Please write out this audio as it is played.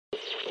The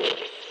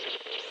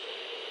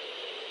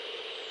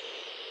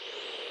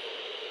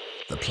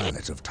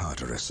planet of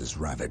Tartarus is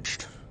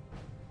ravaged.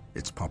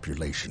 Its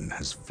population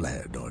has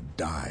fled or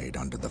died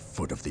under the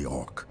foot of the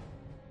Orc.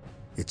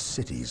 Its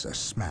cities are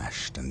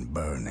smashed and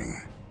burning.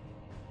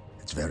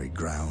 Its very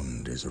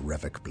ground is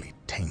irrevocably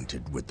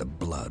tainted with the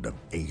blood of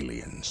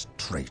aliens,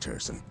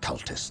 traitors, and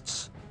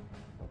cultists.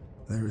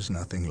 There is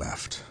nothing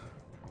left.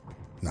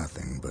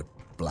 Nothing but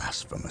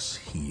blasphemous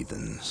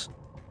heathens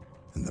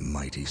and the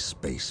mighty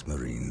space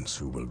marines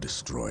who will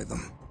destroy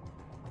them.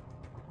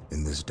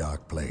 In this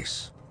dark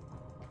place,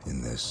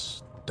 in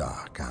this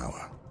dark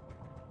hour,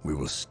 we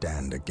will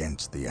stand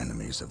against the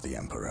enemies of the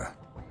Emperor,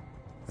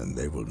 and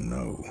they will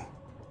know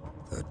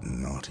that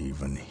not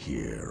even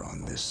here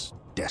on this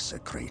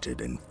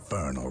desecrated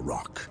infernal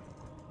rock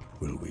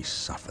will we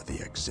suffer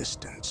the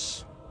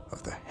existence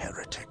of the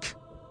heretic.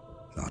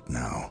 Not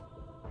now,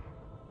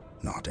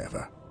 not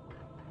ever.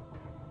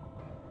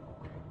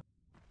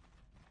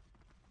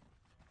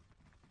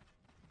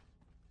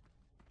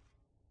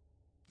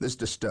 This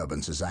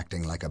disturbance is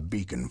acting like a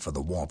beacon for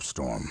the warp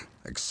storm,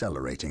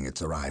 accelerating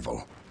its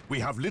arrival. We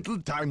have little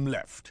time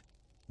left.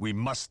 We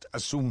must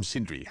assume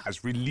Sindri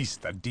has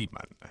released the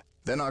demon.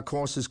 Then our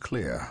course is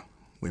clear.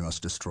 We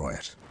must destroy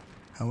it.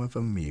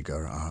 However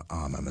meager our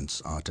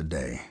armaments are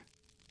today,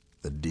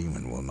 the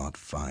demon will not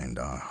find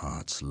our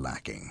hearts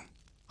lacking.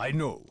 I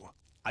know.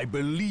 I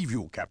believe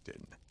you,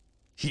 Captain.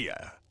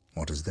 Here.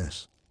 What is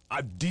this?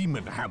 A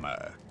demon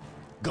hammer.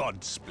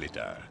 God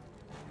Splitter.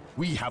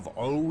 We have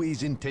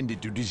always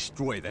intended to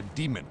destroy the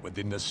demon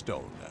within the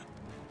stone.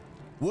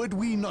 Would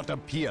we not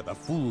appear the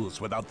fools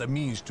without the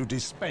means to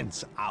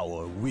dispense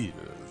our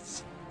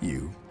wills?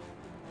 You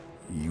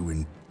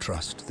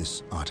entrust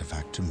this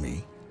artifact to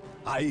me?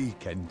 I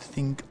can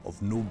think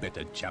of no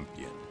better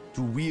champion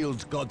to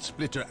wield God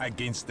Splitter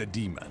against the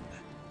demon.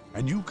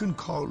 And you can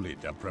call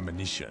it a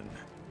premonition,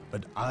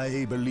 but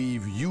I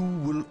believe you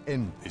will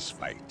end this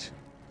fight,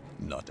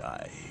 not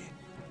I.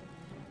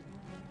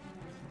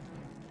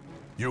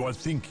 You are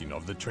thinking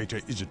of the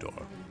traitor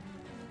Isidore.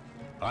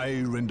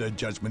 I render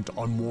judgment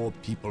on more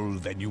people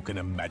than you can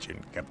imagine,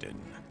 Captain.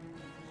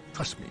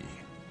 Trust me,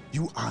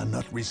 you are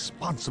not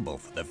responsible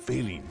for the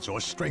failings or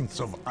strengths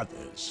of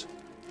others.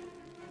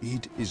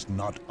 It is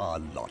not our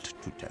lot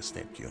to test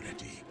their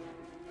purity.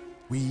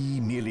 We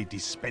merely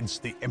dispense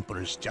the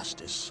Emperor's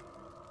justice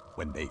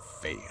when they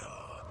fail.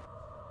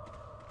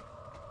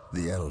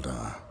 The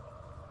Eldar,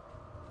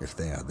 if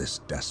they are this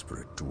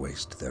desperate to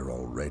waste their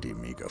already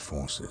meager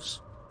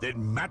forces,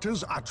 then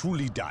matters are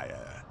truly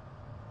dire.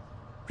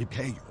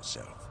 Prepare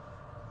yourself.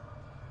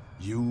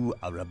 You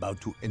are about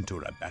to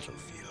enter a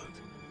battlefield,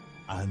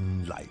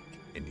 unlike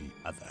any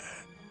other.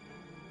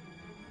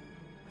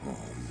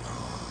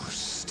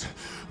 Almost.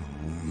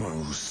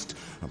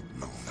 A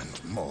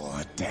moment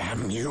more,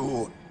 damn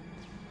you.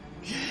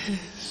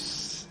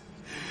 Yes.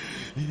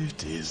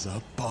 It is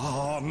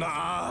upon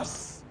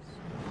us.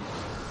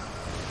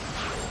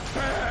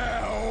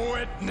 Bear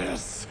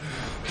witness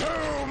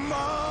to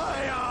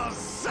my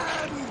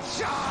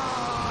ascension!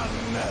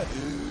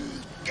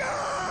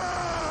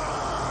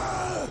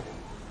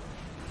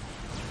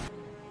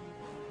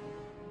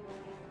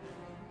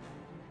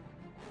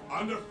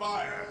 Under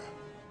fire!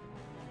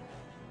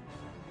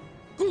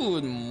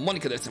 Good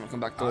morning, cadets, and welcome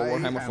back to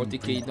Warhammer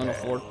 40k Dawn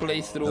of War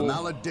playthrough. the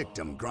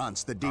maledictum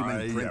grants the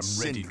demon Prince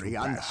Sindri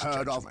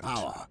unheard of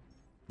power.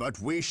 But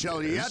we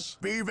shall yet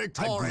be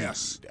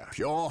victorious.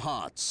 Pure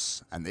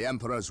hearts and the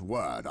Emperor's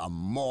word are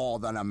more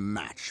than a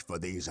match for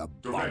these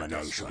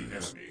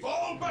abominations.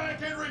 Fall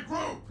back and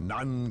regroup!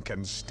 None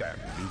can stand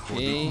before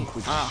the Okay.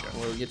 Inquisition.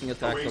 We're getting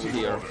attacked over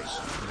here.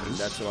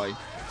 That's why.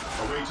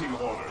 Awaiting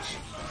orders.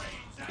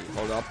 Okay,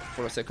 hold up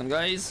for a second,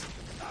 guys.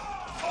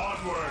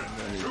 Onward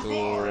to to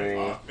glory!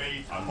 Our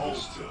faith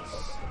holds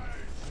us.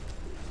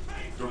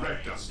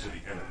 Direct us to the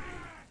enemy.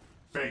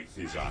 Faith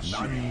is our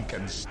shield. None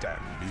can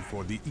stand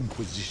before the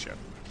Inquisition.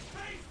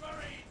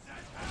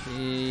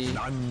 Okay.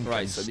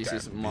 Right, so this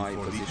is my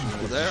position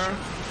over there.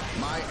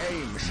 My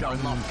aim shall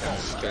not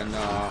fall. Can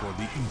For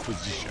the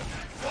Inquisition.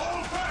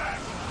 Fall back!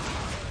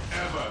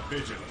 Ever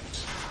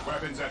vigilant.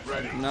 Weapons at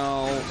ready.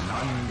 now,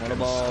 what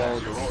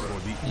about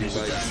you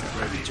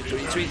guys?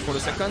 Retreat for a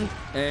second,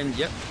 and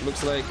yep,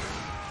 looks like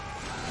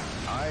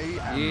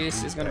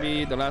this is gonna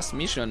be the last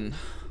mission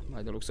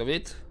by the looks of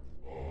it.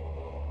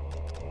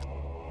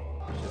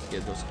 Just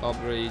get those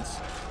upgrades.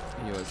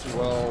 You as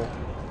well.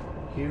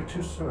 Here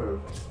to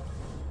serve.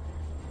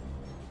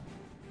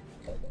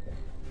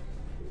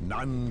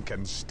 None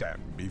can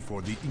stand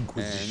before the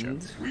Inquisition.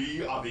 And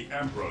we are the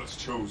Emperor's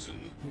chosen.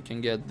 you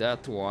can get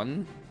that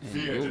one. And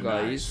you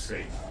guys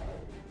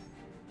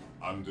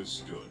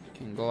Understood.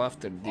 can go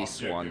after this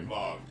Objective one.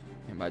 logged.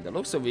 And by the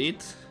looks of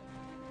it,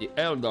 the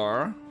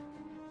Eldar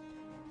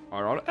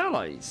are our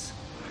allies.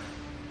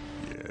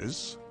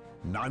 Yes.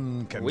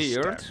 None can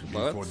Weird, stand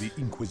but before the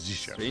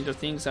Inquisition. stranger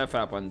things have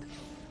happened.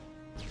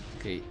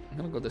 Okay, I'm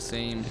gonna go the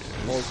same.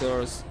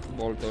 Bolters,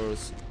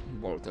 bolters,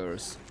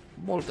 bolters,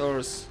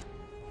 bolters,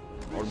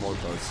 or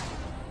bolters.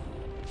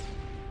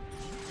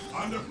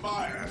 Under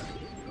fire.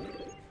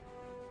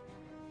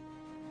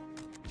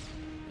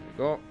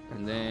 go.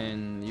 And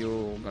then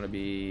you're gonna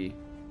be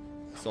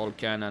Soul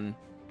Cannon.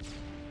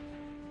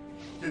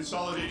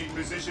 Consolidating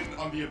position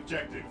on the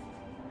objective.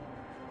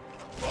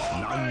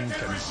 None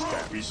can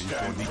stand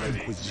before the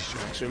Inquisition.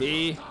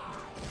 Actually,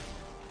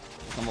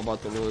 I'm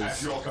about to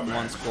lose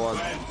one squad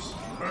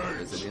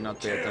because they did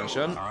not pay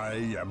attention.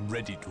 I am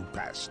ready to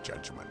pass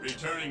judgment.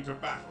 Returning to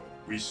battle.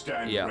 We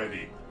stand Yeah,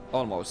 ready.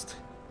 almost.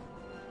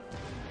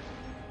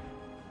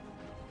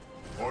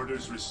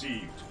 Orders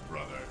received,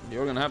 brother.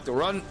 You're gonna have to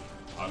run,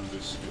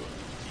 Understood.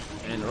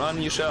 and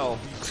run you shall.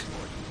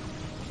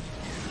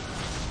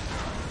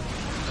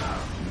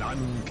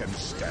 None can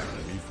stand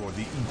before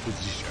the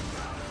Inquisition.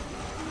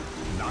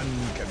 None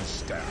can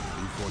stand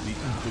before the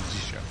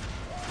Inquisition.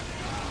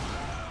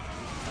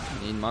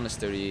 Need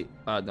monastery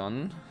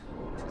add-on.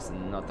 It's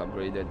not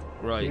upgraded.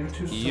 Right, Here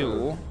to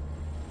you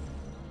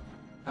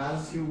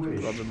As you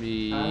wish.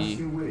 Probably- As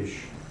you wish.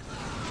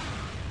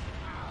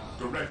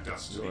 Direct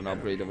us to do the an enemy.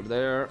 upgrade over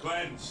there.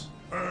 Cleanse,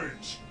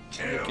 purge,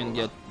 kill. You can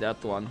get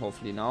that one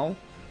hopefully now.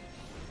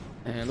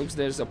 And looks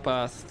there's a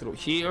path through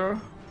here.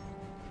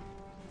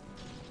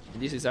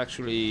 This is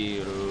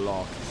actually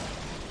locked.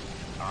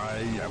 I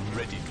am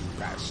ready to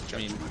pass I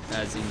mean, judgment.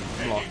 as in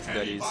locked, that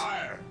Heavy is.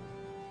 fire.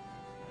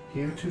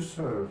 Here to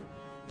serve.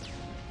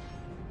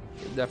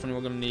 Definitely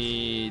we're gonna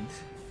need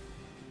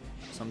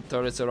some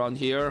turrets around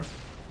here.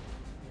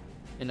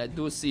 And I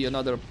do see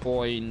another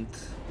point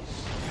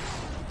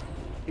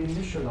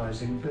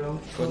Initializing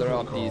build further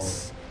up protocol.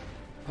 this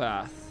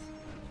path.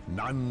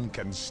 None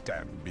can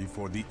stand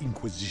before the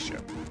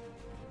Inquisition.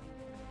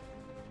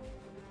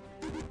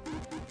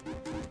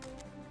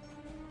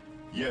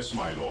 Yes,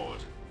 my lord.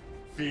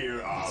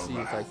 Fear our See if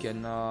wrath. I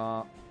can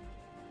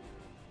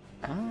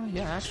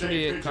yeah,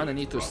 actually I kinda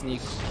need to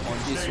sneak on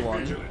this Stay one.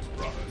 vigilant,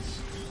 brothers.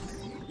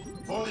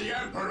 For the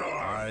Emperor.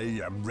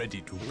 I am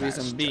ready to pass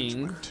Reason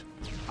being- judgment.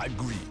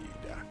 Agreed.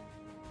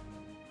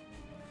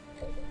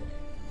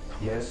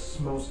 Yes,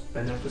 most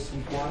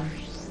beneficent one.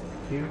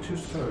 Here to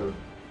serve.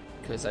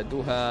 Because I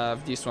do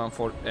have this one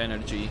for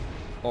energy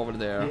over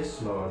there.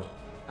 Yes, Lord.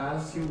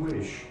 As you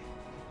wish.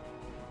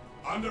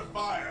 Under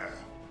fire.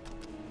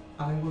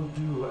 I will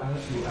do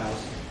as you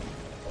ask.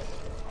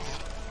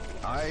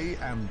 I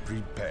am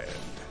prepared.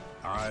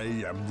 I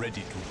am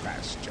ready to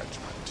pass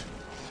judgment.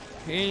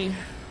 Okay, I'm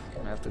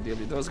gonna have to deal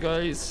with those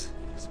guys.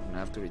 So I'm gonna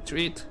have to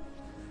retreat.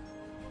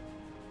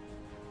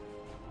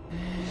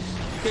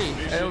 Okay,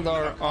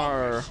 Eldar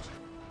are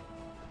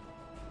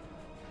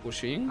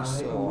pushing, I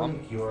so I'm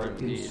await your gonna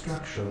lead.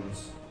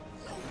 instructions.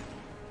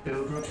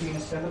 Build routine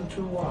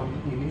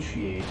 721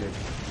 initiated.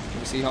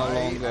 We'll see how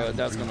long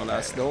that's gonna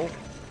last though.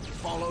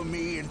 Follow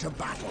me into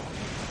battle.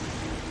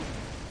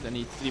 I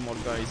need 3 more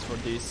guys for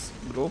this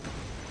group.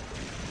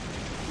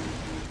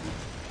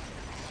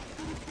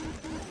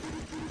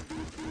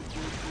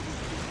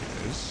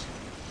 Yes.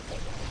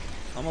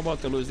 I'm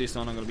about to lose this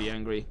one, I'm gonna be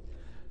angry.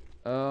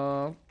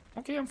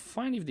 Okay, I'm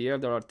fine if the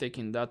Eldar are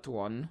taking that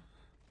one.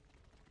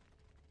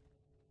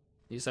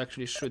 This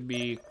actually should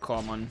be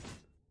common.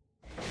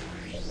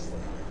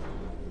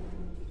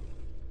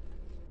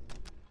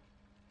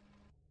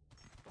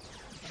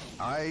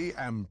 I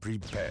am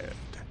prepared.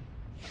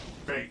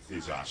 Faith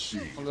is our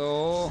shield.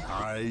 Although,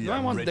 I do I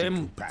am want ready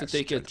them to pass to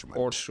take it judgment.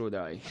 or should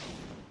I?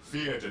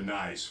 Fear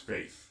denies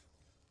faith.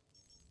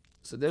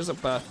 So there's a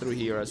path through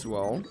here as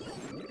well.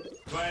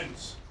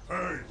 Cleanse,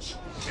 purge,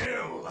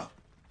 kill.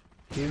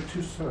 Here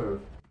to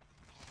serve.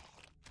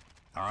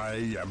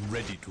 I am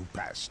ready to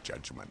pass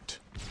judgment.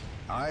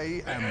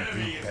 I am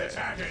Enemy is prepared.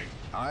 attacking.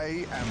 I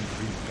am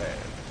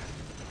prepared.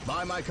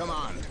 By my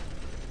command.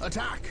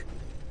 Attack!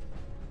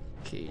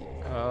 Okay,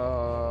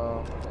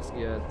 let's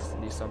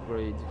get this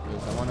upgrade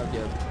because I wanna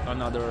get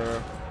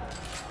another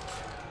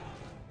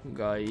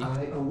guy.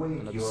 I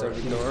await Another your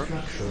servitor.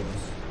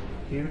 instructions.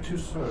 Here to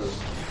serve.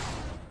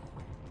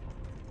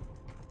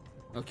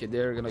 Okay,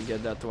 they're gonna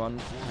get that one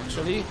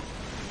actually.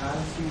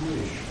 As you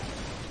wish.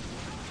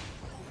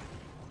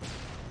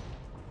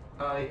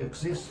 I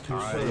exist to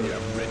I serve.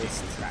 am ready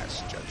to pass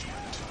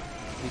judgment.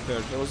 Repair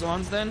those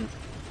ones then.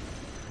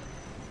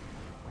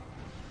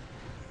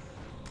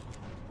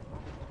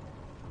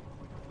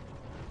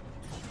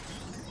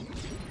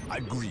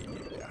 Agreed.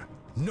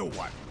 No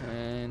one.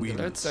 And will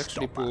let's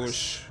actually stop us.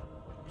 push.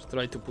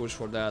 Try to push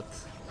for that.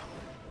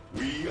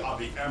 We are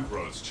the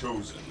Emperor's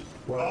chosen.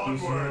 What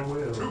is your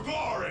Onward will? to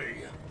glory.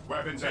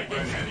 Weapons at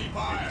ready. Heavy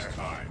fire. It is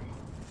time.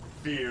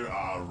 Fear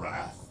our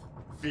wrath.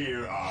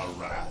 Fear our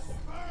wrath.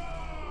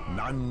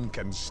 None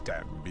can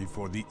stand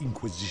before the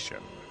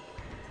Inquisition.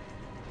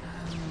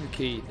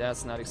 Okay,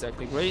 that's not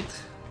exactly great.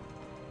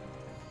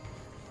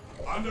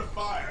 Under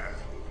fire.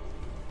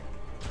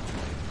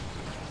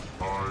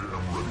 I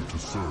am ready to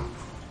serve.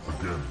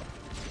 Again.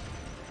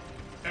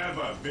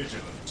 Ever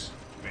vigilant.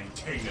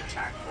 Maintain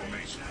attack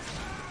formation.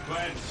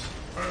 Cleanse,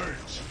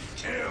 purge,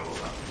 kill.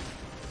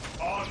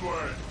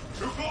 Onward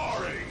to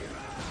glory.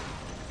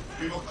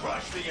 We will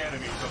crush the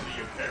enemies of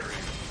the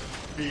Imperium.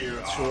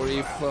 Fear Sure our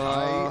if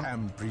wrath. I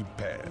am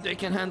prepared. they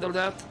can handle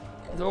that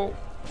though.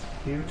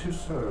 Here to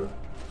serve.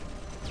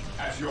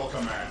 At your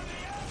command.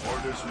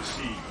 Orders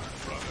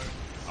received, brother.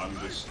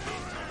 Understood.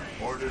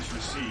 Orders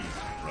received,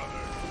 brother.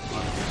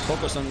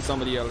 Focus on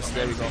somebody else.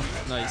 There we go.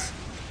 Nice.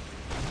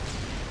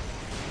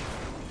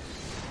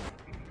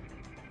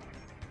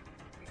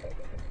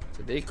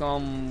 So they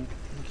can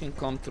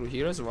come through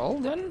here as well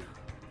then?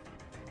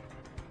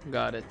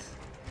 Got it.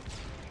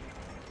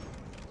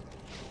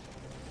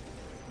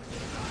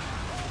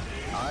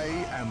 I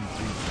am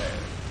prepared.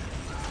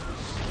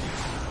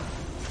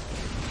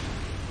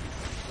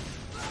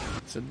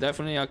 So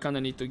definitely I kinda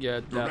need to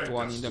get that Direct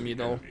one us in the to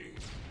middle enemy.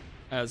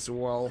 as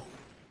well.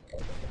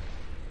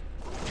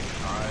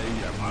 I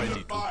am Under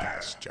ready to fire.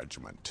 pass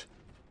judgment.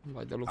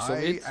 By the looks of I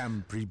it.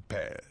 am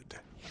prepared.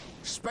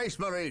 Space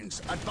Marines,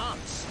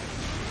 advance!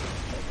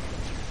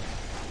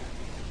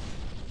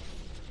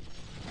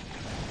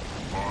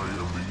 I am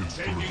the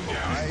instrument Taking of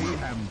down. I his will.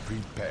 am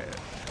prepared.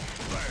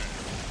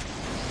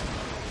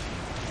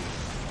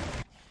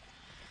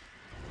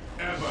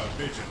 Ever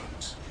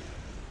vigilant.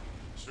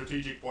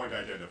 Strategic point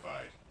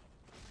identified.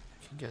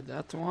 Get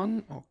that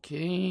one.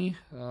 Okay.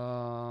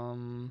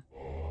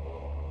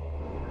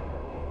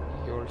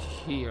 You're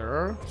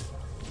here.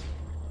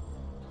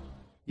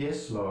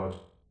 Yes, Lord.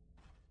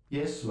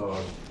 Yes,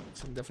 Lord.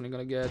 So I'm definitely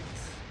gonna get.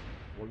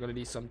 We're gonna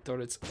need some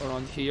turrets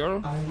around here.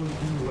 I will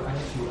do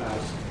as you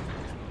ask.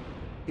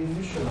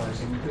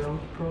 Initializing build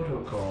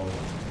protocol.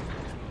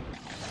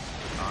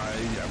 I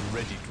am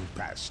ready to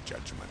pass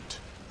judgment.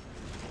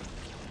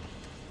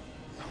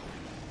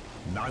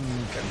 None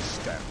can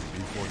stand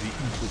before the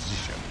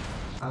Inquisition.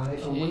 I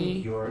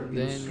await your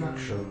then-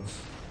 instructions.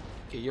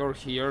 Okay, you're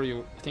here.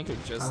 I think you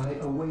just I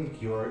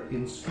await your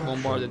instructions.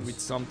 bombarded with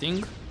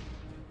something.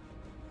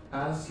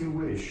 As you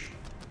wish.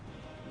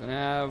 Gonna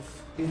have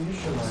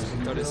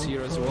Initializing turrets build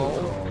here as well.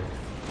 protocol.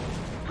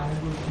 I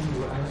will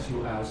do as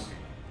you ask.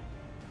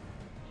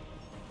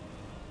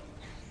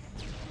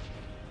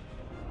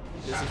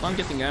 Because if I'm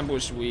getting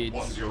ambushed with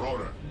What's your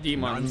order?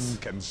 demons, None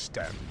can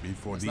stand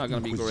before It's the not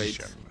gonna be great.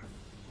 Inquisition.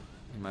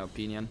 in my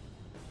opinion.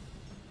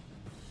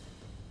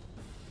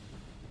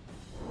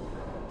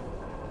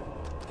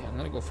 Okay, I'm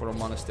gonna go for a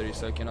monastery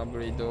so I can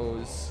upgrade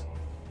those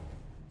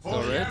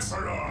For the turrets.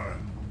 Emperor!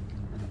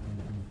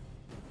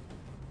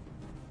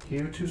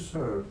 Here to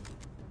serve.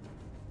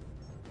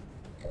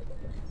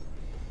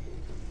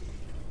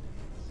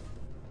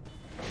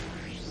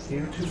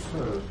 Here to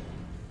serve.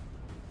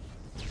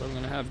 So I'm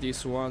gonna have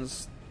these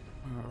ones,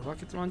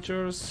 rocket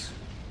launchers.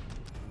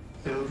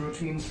 Build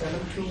routine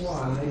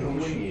 721. I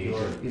await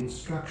your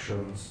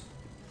instructions.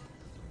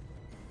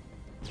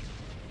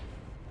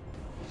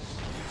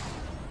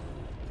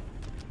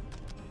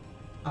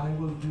 I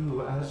will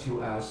do as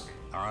you ask.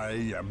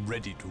 I am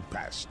ready to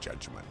pass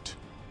judgment.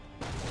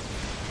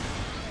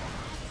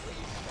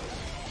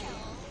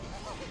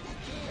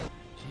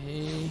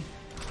 Okay,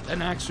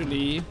 then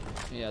actually,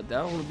 yeah,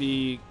 that will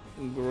be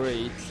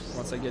great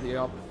once I get the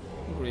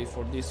upgrade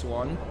for this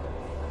one.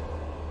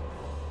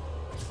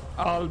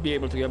 I'll be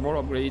able to get more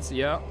upgrades,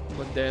 yeah,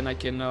 but then I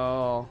can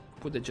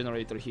put the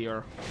generator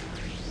here.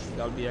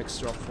 That'll be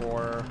extra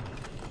for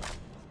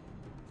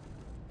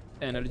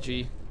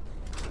energy.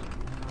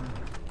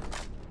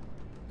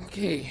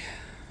 Okay,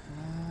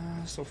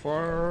 so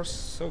far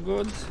so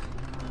good.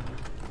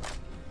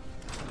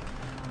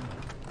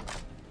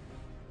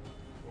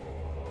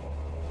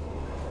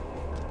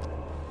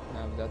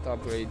 Have that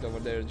upgrade over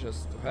there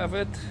just to have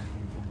it.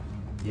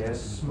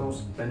 Yes,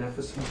 most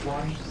beneficent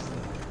one.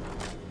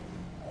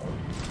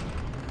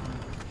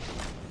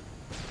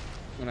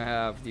 I'm gonna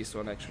have this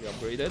one actually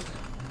upgraded.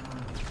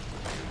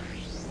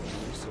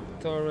 There's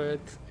a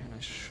turret, and I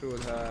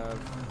should have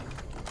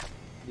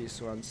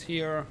these ones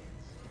here.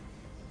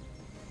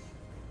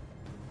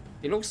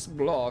 It looks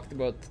blocked,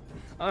 but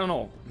I don't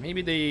know.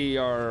 Maybe they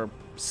are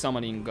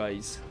summoning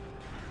guys.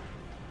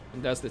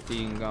 And that's the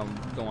thing I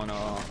don't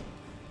wanna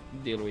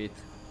deal with.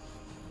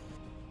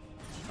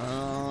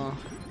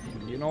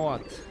 You know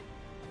what?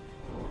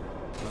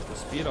 I'm going to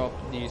speed up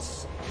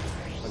this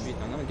a bit.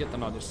 I'm gonna get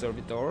another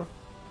servitor.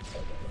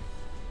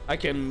 I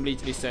can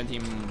literally send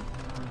him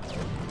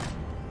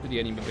to the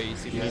enemy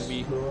base if Yes,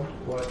 need be. Lord,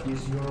 what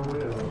is your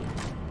will?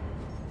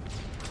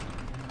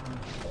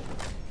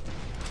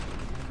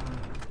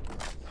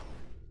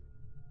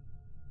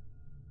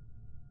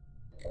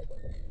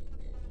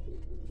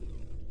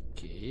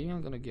 Okay,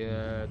 I'm gonna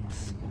get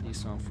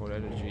this one for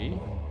energy.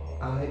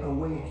 I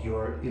await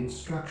your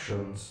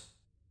instructions.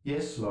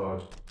 Yes,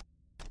 Lord.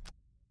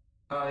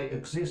 I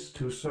exist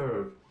to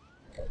serve.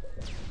 Okay,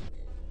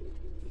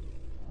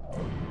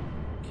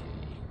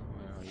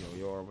 where are you?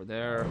 You're over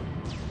there.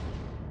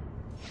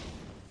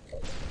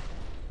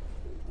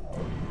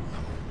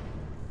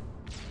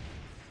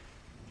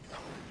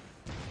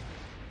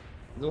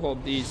 I do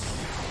hope this,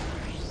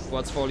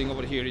 what's falling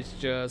over here is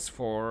just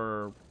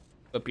for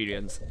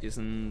appearance,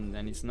 and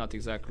it's not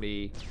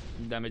exactly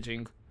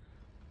damaging.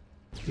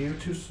 Here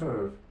to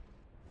serve.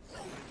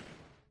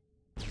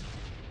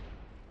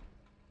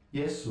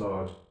 Yes,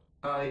 Lord.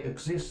 I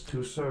exist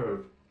to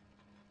serve.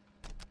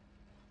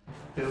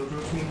 Build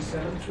routine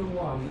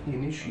 721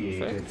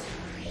 initiated. Perfect.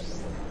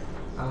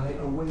 I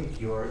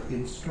await your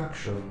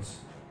instructions.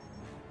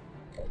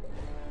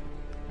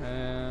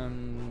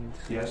 And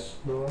Yes,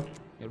 Lord.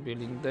 you're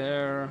building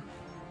there.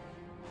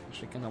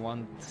 Actually, kinda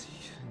want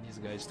these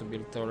guys to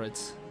build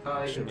turrets.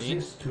 I Actually,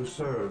 exist to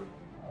serve.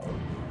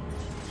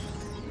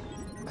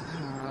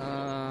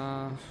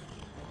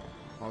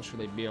 how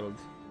should I build?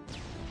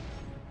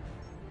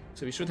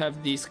 So we should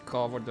have this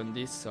covered on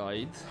this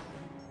side.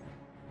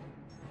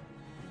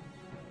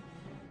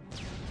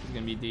 It's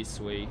gonna be this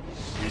way.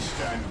 We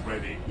stand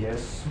ready.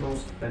 Yes,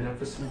 most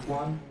beneficent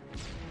one.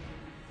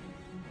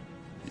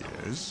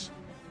 Yes?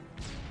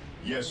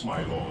 Yes,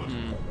 my lord.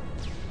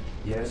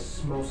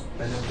 Yes, most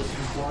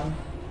beneficent one.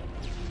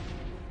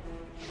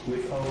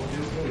 With all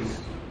due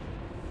haste.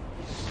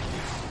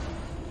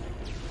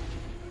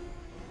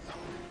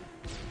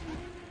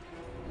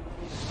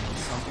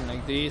 Something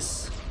like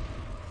this.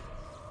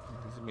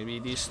 Maybe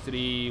these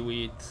three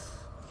with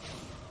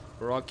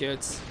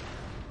rockets.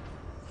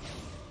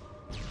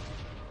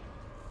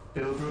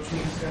 Build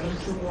routine 7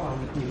 to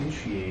 1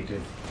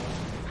 initiated.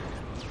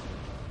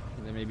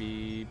 And then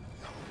maybe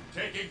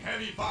Taking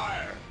heavy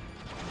fire.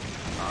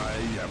 I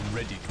am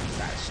ready to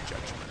pass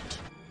judgment.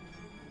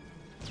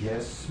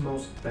 Yes,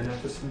 most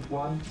beneficent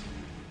one.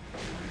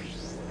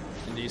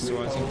 and these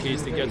ones, in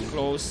case they get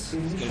close,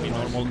 it's gonna be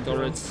normal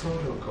turrets.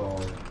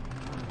 Protocol.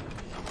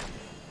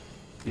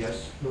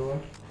 Yes, Lord.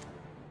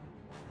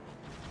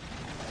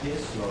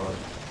 Yes, Lord.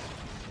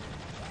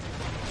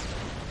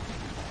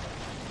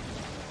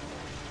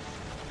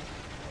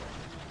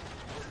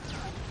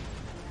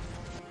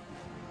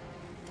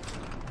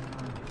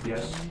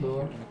 Yes,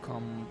 Lord. Gonna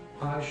come,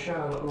 I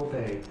shall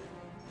obey.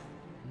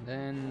 and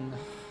then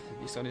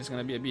this one is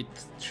gonna be a bit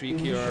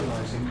trickier.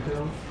 Initializing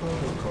build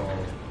protocol.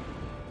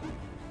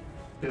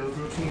 Build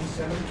routine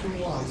 7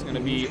 to 1. It's gonna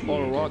be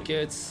all initiated.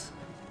 rockets.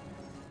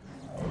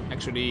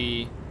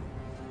 Actually,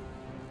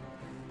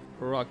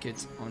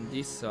 rockets on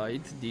this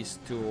side, these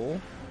two.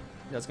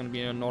 That's gonna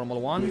be a normal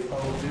one. With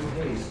all due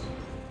haste.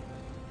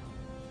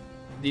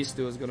 These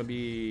two is gonna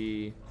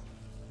be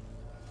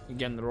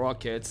again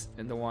rockets,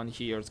 and the one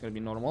here is gonna be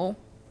normal.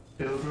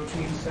 Build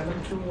routine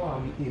 7 to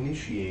 1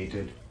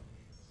 initiated.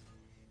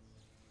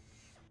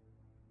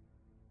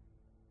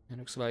 It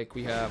looks like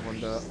we have on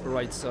the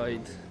right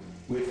side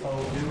With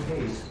all due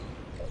haste.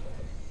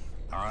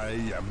 I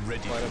am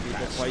ready quite a to bit of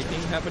pass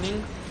fighting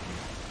happening.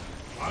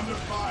 Under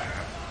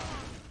fire.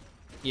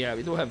 Yeah,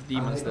 we do have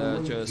demons I that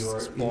await just your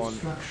spawn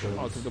instructions.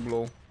 out of the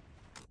blue.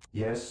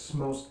 Yes,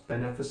 most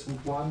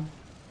beneficent one.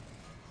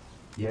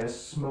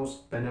 Yes,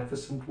 most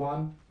beneficent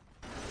one.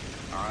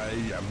 I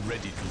am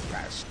ready to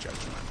pass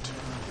judgment.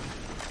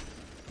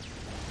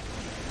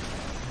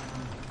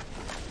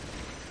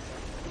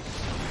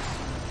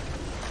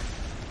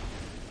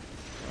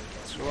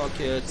 It's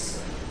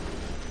rockets.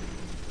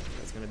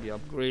 That's gonna be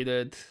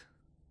upgraded.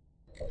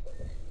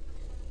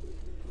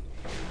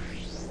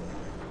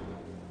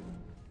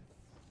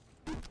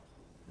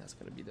 That's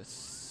gonna be the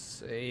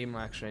same.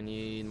 Actually, I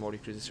need more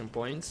acquisition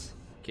points.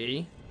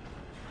 Okay.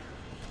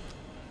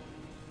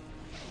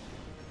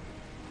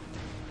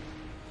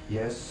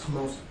 Yes,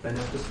 most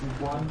beneficent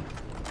one.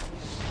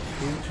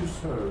 Here to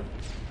serve.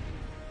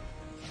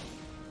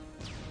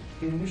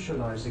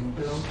 Initializing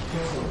build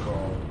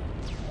protocol.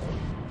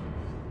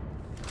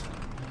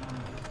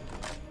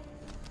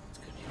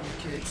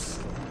 Rockets.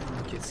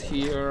 Rockets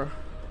here.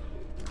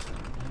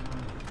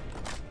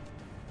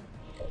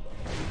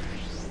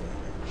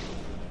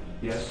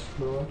 Yes,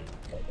 Lord.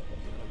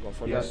 I'll go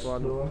for Yes, that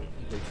one. Lord.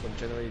 Wait for I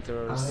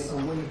generators.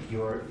 await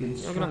your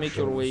instructions. You're gonna make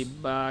your way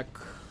back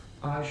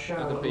I to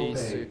shall the base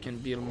so you obey. can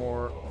build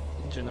more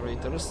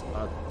generators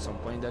at some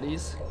point, that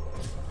is.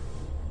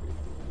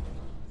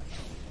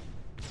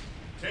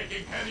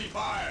 Taking heavy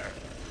fire.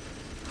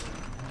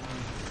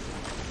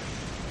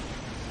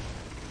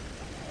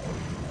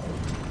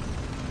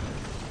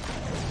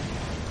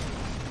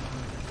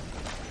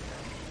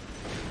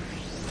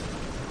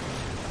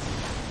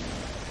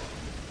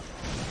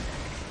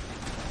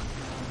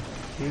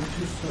 Here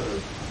to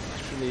serve.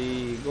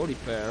 Actually, go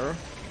repair.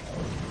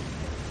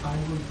 I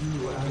will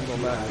do as Go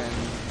you back ask.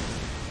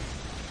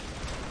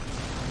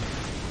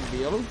 and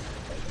build.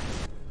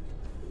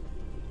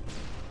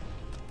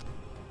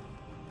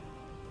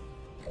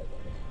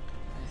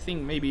 I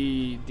think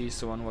maybe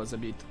this one was a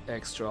bit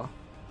extra.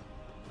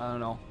 I don't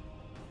know.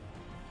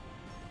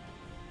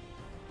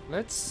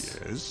 Let's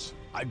Yes,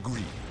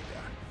 agreed.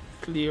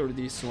 clear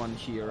this one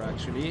here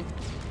actually.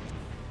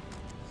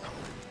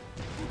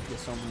 Get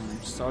some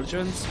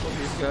sergeants for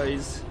these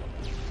guys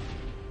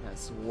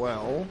as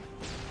well.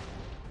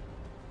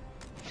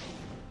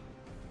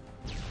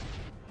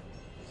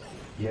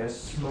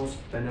 Yes, most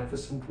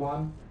beneficent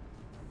one.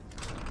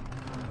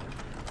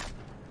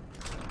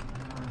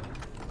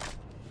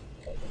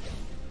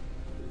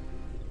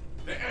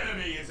 The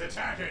enemy is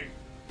attacking.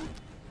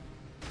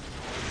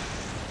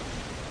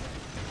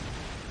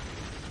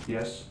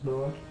 Yes,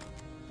 Lord.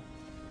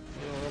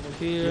 You're over Yes,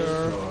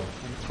 here Lord.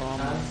 and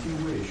come As you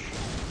wish.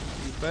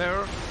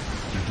 repair. It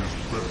is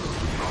better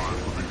to die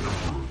for the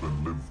Emperor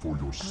than live for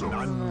yourself.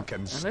 None can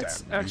And stand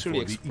let's actually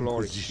before the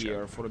explore Inquisition.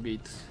 here for a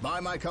bit. By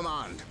my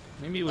command.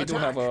 Maybe we do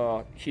have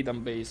a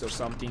hidden base or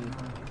something.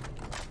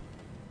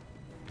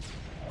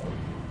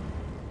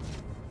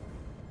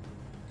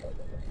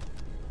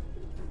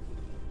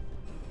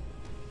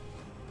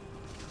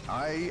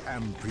 I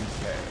am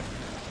prepared.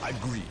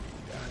 Agreed.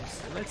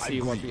 Let's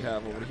see what we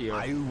have over here.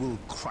 I will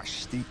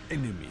crush the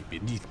enemy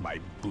beneath my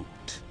boot.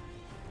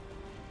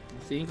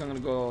 I think I'm gonna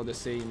go the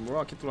same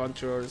rocket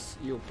launchers,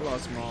 you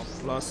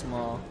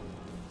plasma,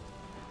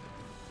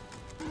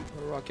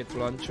 rocket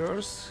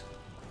launchers.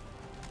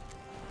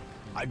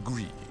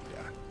 Agreed.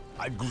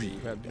 Agreed.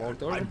 You had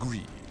mortar.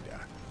 Agreed.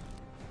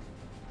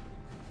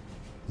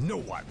 No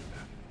one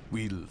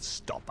will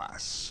stop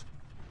us.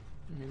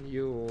 And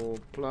you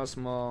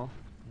plasma,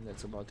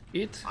 that's about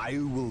it. I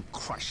will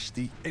crush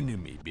the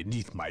enemy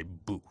beneath my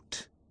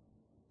boot.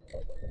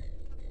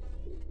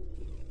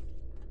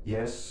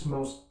 Yes,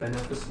 most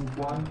beneficent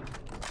one.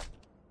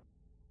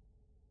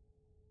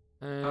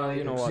 I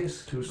You know what?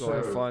 exist to Go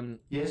have serve. fun.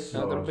 Yes,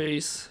 Another Lord.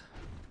 base.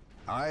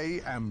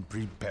 I am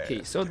prepared.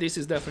 Okay, so this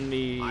is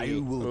definitely I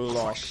will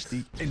crush locked.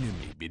 the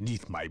enemy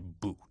beneath my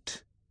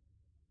boot.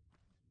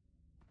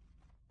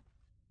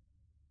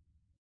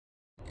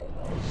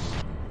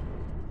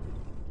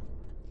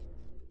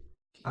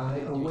 I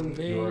await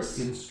your base.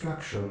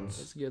 instructions.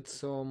 Let's get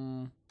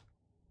some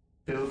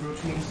Build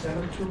routine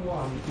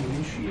 721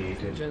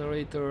 initiated.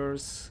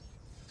 generators.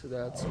 So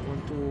that's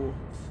 1, 2,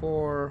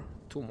 4,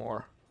 2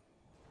 more.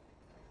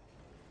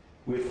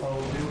 With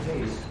all due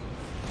haste.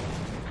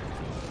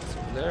 So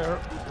there.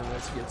 And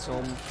let's get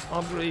some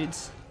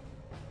upgrades.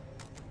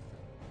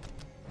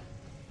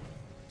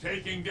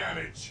 Taking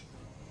damage.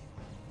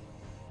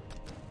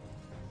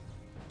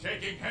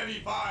 Taking heavy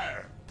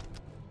fire.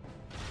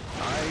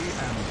 I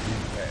am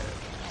prepared.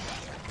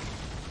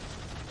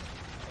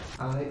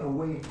 I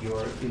await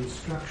your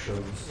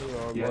instructions. You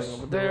are Yes, going over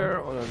Lord.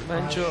 there on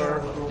adventure,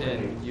 I shall obey.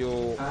 and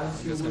you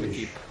As you just gonna wish.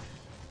 keep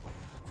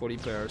for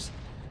repairs.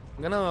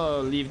 I'm gonna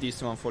leave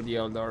this one for the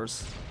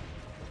elders.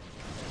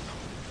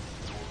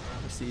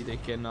 You see, they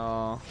can.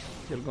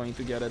 They're going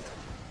to get it.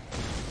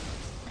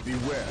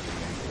 Beware the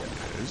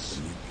enemies.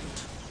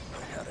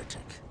 A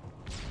heretic.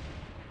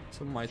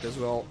 So might as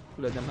well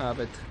let them have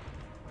it.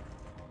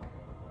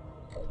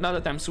 Now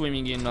that I'm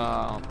swimming in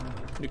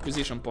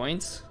requisition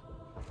points,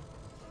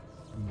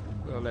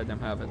 we'll let them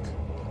have it.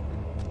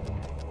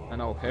 I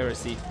know,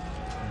 heresy.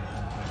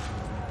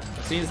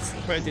 Since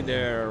apparently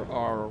there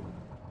are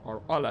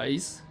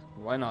allies,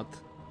 why not?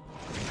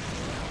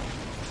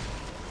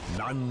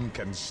 None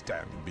can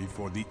stand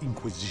before the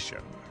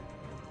Inquisition.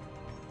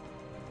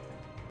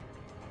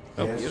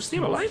 Oh, Yes, you're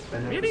still most alive?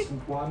 Really?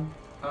 beneficent one.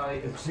 I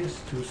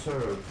exist to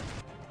serve.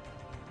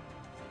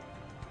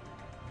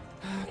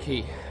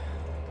 Okay.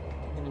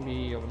 Gonna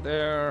be over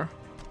there.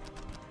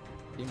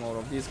 See more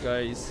of these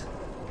guys.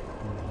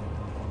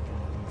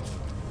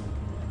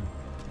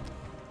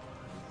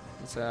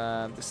 Let's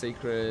have the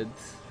sacred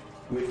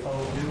With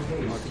all due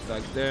haste.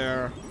 artifact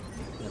there.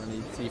 Gonna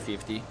need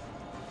 350.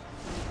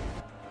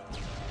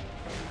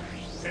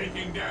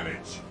 Taking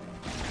damage.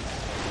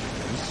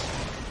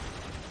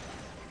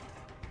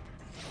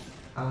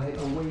 I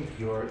await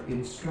your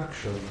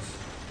instructions.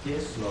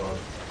 Yes, Lord.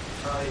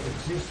 I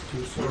exist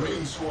to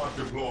Marine serve. squad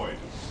deployed.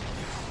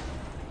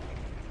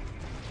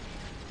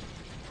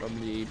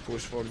 Probably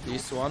push for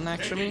this one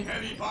actually. Taking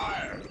heavy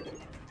fire.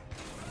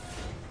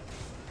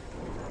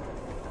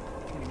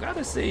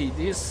 Gotta say,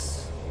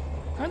 this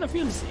kind of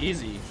feels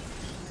easy.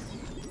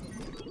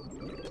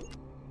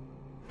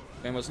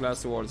 Famous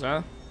last words,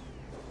 huh?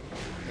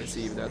 Let's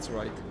see if that's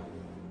right.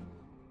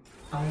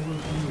 I will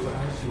do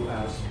as you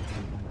ask.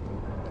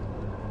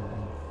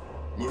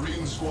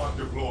 Marine squad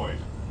deployed.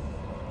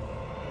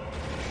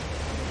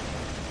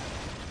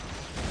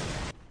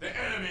 The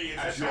enemy is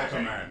at your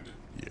command.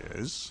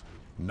 Yes,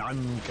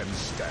 none can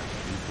stand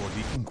before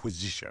the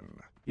Inquisition.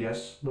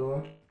 Yes,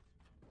 Lord.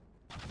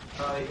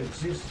 I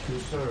exist to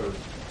serve.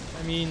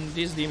 I mean,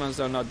 these demons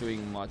are not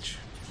doing much.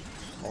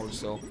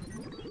 Also,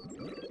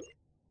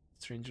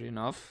 strangely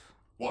enough.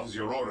 What is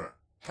your order?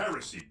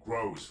 Heresy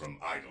grows from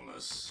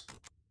idleness.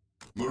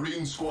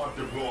 Marine squad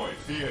deployed.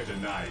 Fear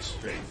denies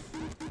faith.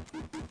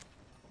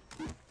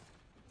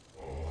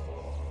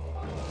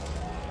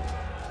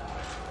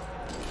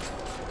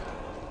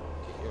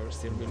 Okay, you're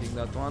still building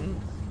that one.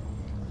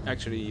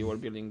 Actually, you are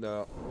building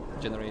the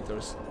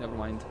generators. Never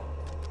mind.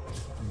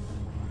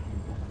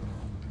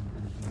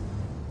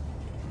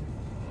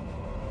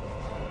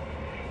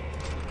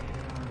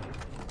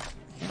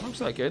 Yeah,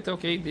 looks like it.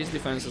 Okay, these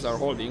defenses are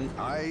holding.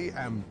 I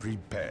am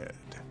prepared.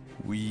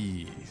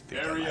 We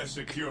think Area alike.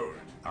 secured.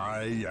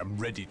 I am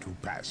ready to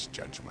pass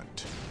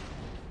judgment.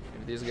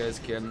 If these guys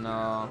can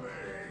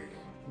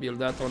build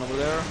that one over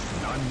there.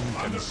 None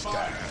can Under stand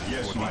fire.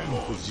 Yes, before my the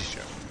lord.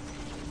 Inquisition.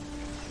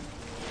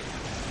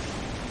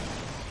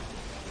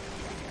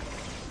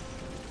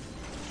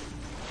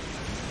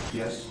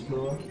 Yes,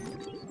 Lord.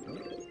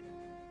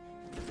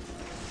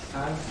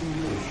 As you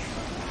wish.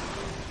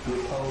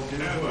 With all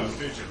due Ever haste.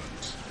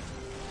 vigilant.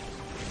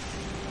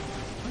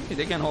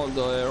 Okay, they can hold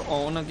their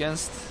own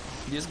against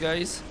these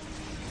guys.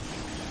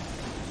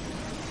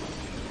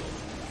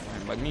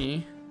 Fine by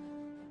me.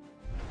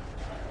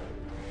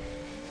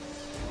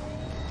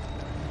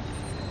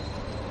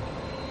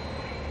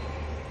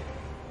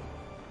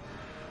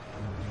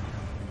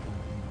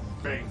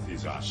 Faith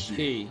is our shield.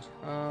 Okay,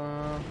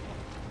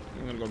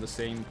 I'm gonna go the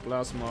same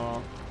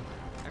plasma.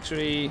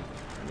 Actually,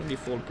 I'm gonna be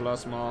full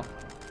plasma,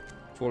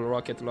 full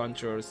rocket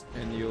launchers,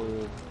 and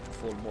you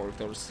full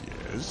mortars.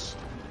 Yes,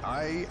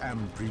 I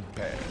am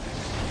prepared.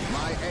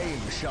 My aim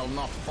shall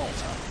not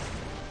falter.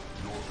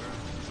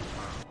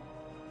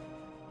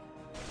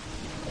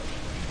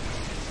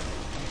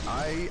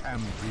 I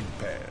am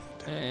prepared.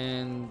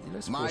 And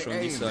let's My push on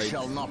this aim side.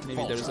 shall not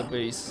Maybe there's a falter.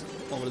 base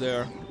over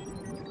there.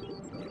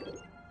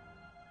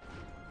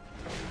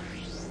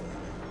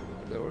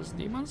 There was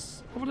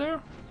demons over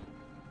there?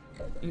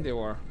 I think they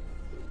were.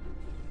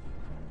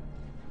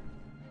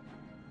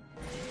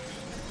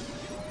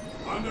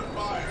 Under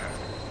fire.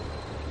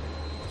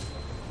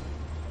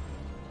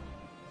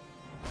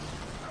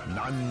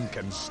 None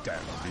can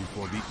stand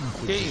before the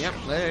Inquisition. Okay, yep,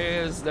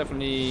 there's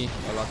definitely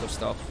a lot of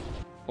stuff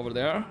over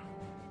there.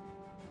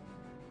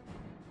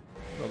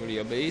 Probably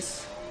a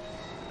base.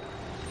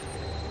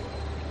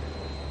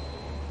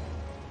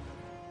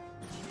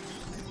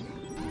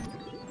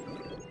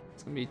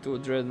 It's gonna be 2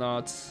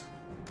 dreadnoughts.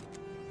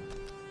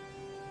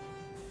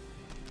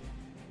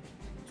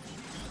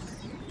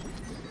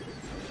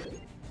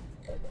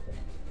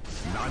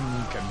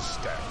 None can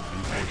stand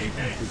before the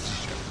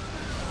Inquisition.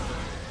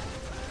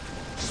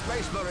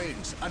 Space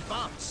Marines,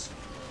 advance!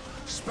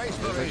 Space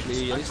There's Marines,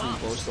 actually a listening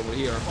advance! post over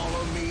here.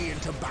 Follow me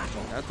into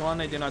battle. That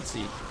one I did not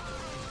see.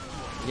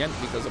 Again,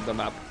 because of the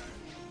map.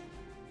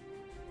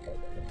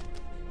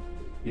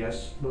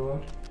 Yes,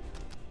 Lord.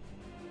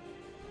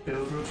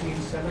 Build routine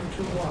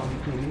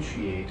 721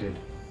 initiated.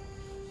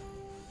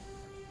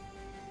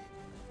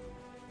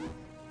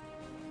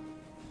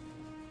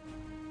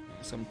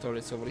 Some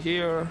turrets over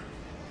here.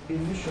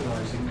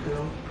 Initializing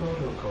build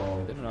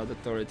protocol. Then another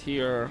turret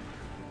here.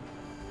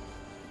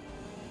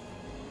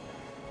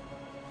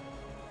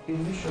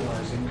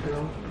 Initializing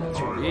build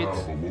protocol. I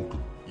have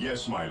awoken.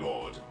 Yes, my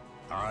lord.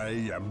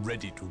 I am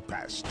ready to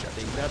pass judgment.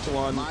 Take that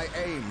one. My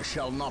aim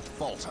shall not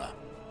falter.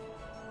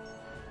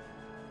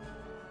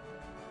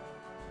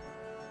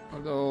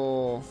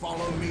 Although,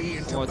 Follow me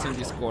into what's battle. in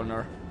this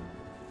corner?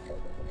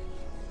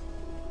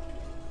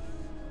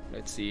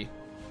 Let's see.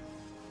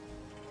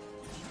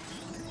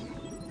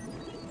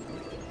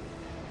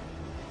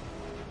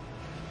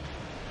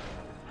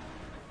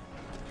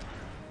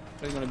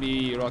 There's gonna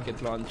be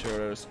rocket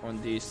launchers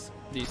on these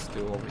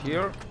two over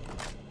here.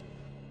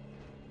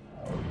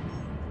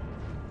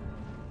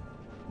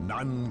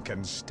 None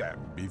can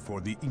stand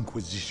before the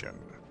Inquisition.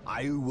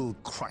 I will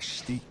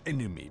crush the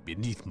enemy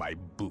beneath my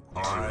boot.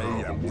 I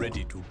am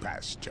ready to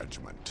pass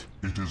judgment.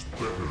 It is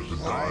better to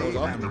die Hold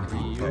up, than to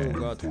you abandon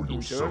got for injured.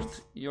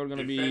 yourself. You're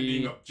gonna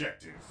Defending be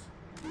objective.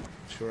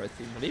 sure. I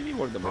believe you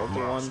were the At mortal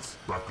last, ones.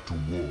 back to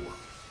war.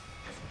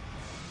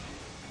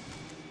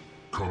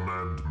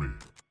 Command me.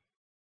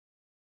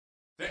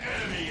 The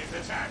enemy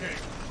is attacking.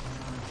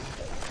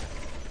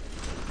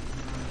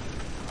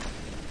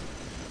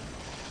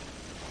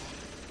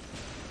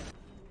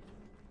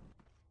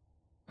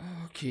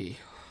 Okay.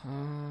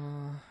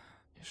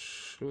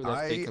 Should have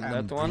I taken am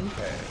that one.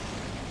 prepared.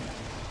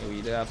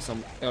 We have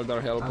some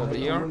elder help over I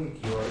here.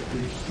 await your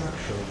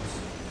instructions.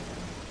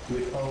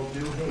 With all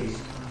due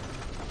haste.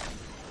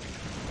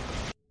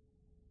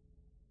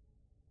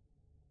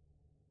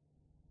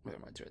 Where are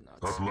my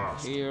dreadnoughts? At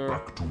last, Here.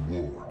 back to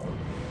war.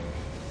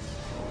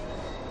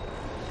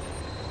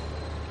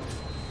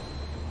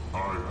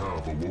 I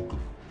have awoken.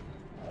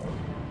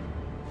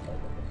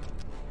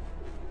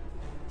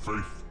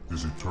 Faith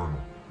is eternal.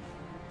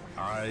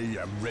 I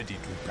am ready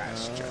to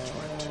pass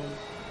judgment.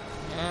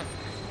 Yeah,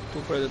 2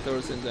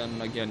 predators and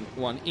then again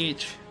 1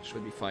 each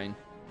should be fine.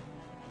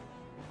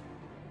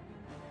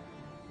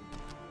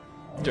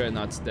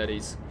 Dreadnoughts, that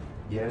is.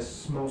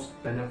 Yes, most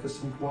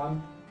beneficent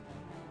one.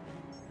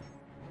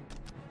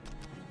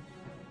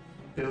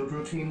 Build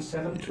routine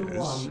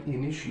 721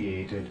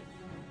 initiated.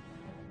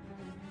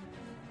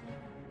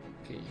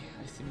 Okay,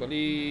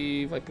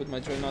 believe I put my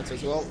dreadnoughts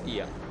as well.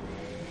 Yeah.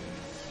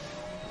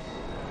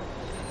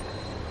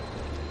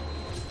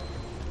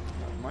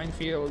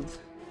 Minefield,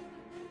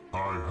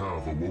 I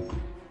have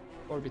awoken.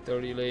 orbiter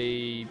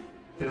relay.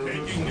 Build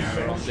Taking routine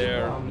damage. From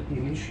there.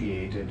 721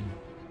 initiated.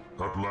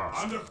 At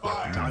last, Under back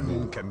fire. to None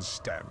war. can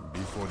stand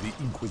before the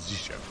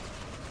Inquisition.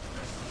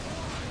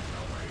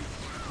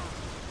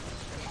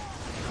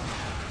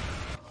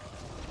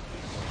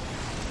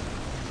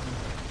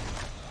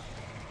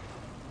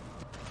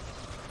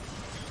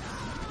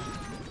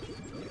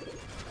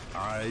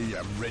 I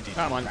am ready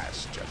Come to on.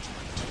 pass judgment.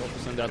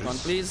 Focus on that one,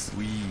 please.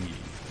 We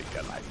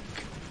think alike.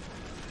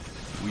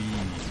 We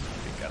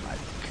think alike.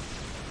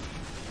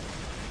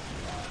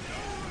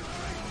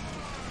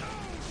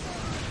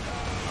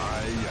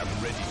 I am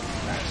ready to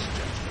pass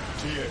judgment.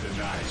 Tear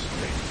denies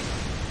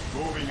faith.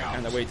 Moving out.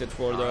 And I waited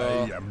for I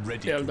the am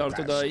ready Eldar to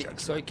to pass die judgment.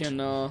 so I can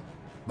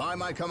By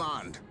my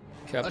command.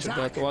 capture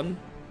Attack! that one.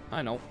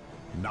 I know.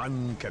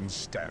 None can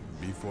stand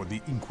before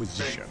the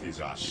Inquisition. Faith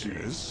is our shield.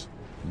 Yes.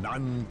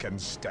 None can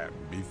stand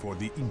before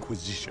the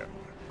Inquisition.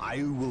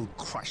 I will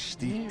crush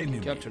the Yeah, we enemy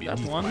captured that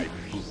beneath one. my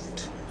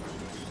boot.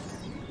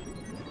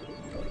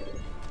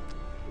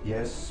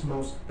 Yes,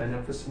 most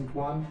beneficent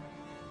one.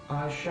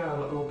 I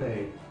shall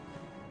obey.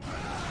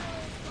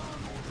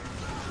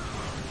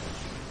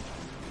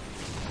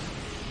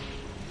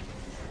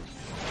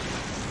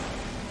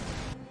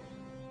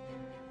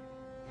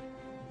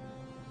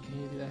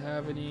 Okay, did I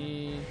have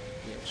any?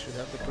 Yeah, I should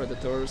have the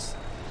Predators.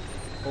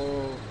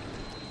 Oh,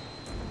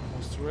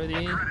 almost ready.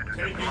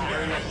 Taking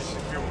damage.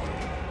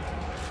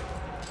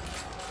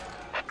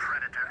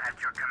 Predator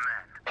at your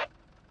command.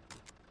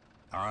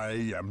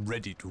 I am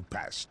ready to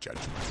pass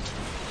judgment.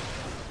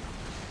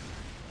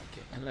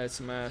 Okay, and let's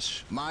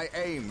smash My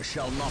aim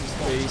shall not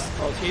base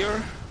falter. out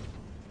here.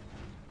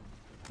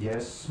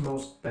 Yes,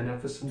 most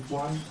beneficent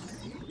one.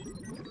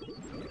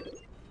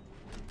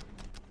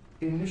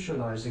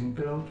 Initializing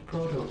build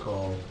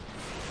protocol.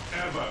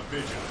 Ever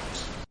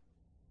vigilant.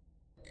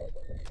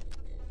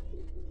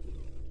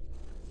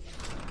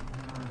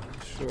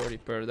 Sure,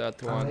 repair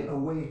that I one.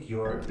 await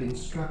your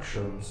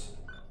instructions.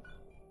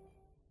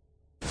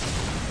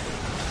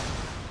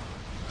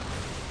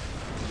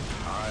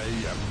 I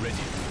am ready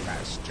to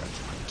pass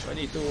judgment. I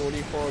need to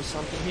reinforce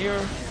something here.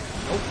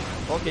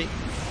 Nope. Okay.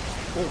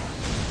 Cool.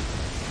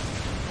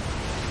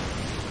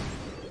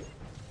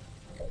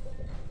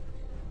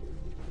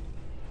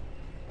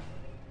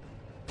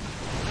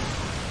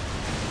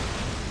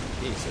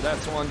 Okay, so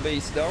that's one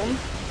base down.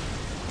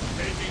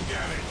 Taking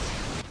damage.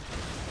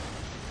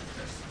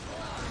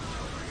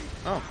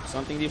 Oh,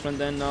 something different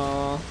than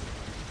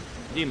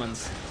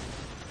demons.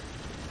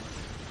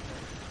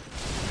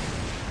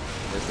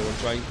 Guess they were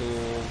trying to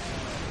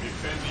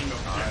Defending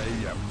I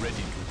objective. am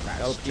ready to pass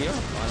help here.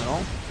 I don't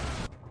know.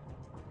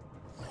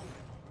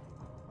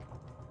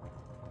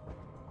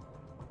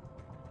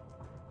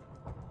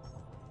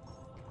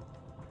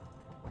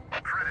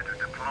 Predator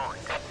deployed.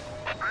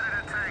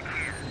 Predator tank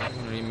here. I'm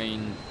gonna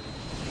remain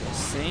the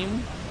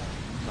same.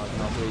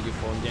 Not ready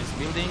for against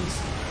buildings.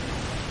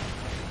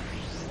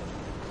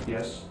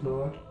 Yes,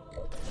 Lord.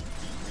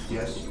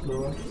 Yes,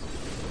 Lord.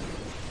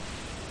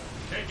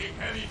 Taking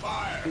heavy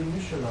fire.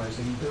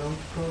 Initializing build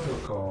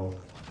protocol.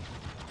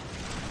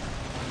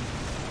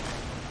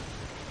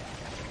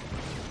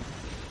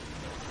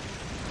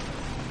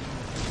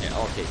 Yeah,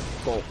 okay,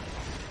 cool.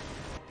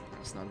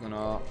 It's not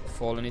gonna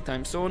fall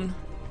anytime soon.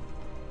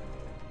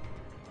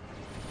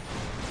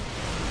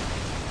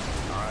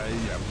 I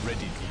am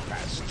ready to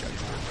pass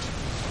judgment.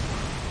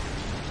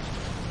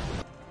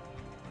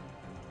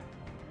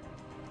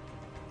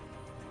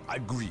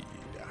 Agreed.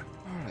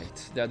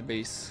 Alright, that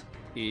base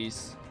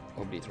is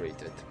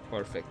obliterated.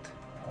 Perfect.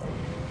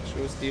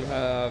 Should still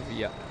have,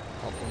 yeah,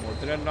 a couple more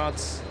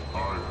dreadnoughts.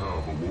 I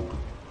have awoken.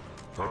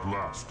 At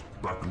last,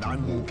 back to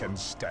None war. can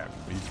stand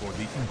before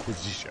the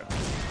Inquisition.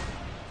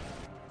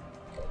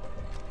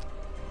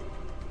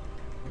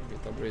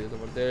 Get upgraded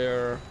over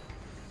there.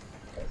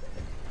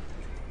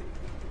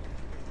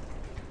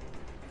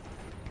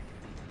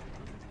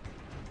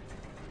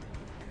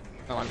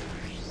 Come on,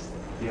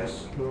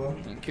 Yes,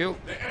 Lord. thank you.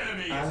 The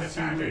enemy is As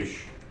you attacking.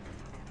 wish.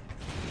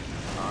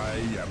 I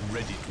am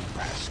ready to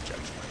pass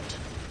judgment.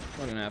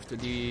 We're gonna have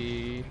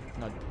to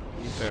not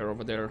repair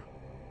over there.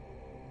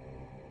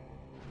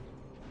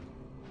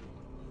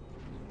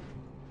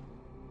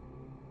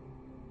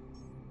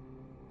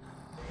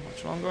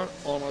 Much longer,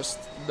 almost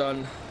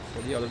done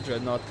for the other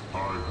dreadnought. I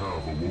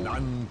have awoken.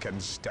 None can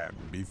stand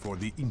before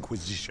the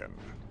Inquisition.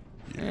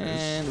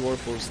 Yes. And we're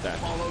full stack.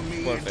 Follow me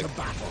into Perfect.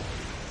 battle.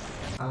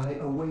 I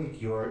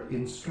await your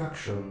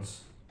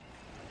instructions.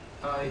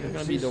 I I'm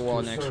gonna be the exist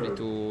one to actually serve.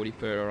 to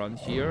repair around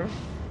here.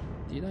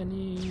 Did I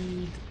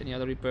need any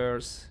other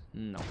repairs?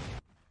 No.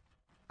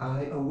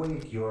 I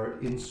await your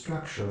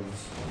instructions.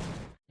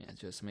 Yeah,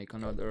 just make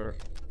another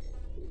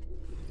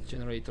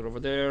generator over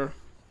there.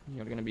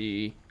 You're gonna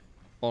be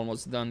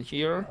almost done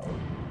here.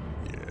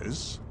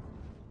 Yes.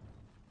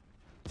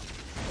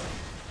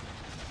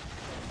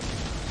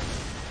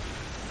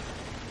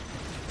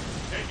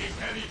 Taking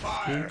heavy Here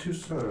fire. to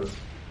serve.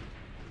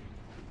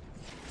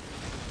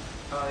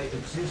 I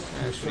exist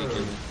to Actually, we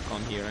can serve.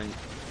 come here and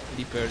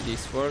repair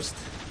this first.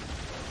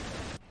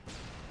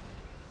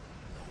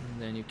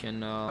 And then you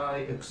can I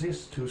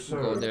exist to go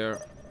serve. there.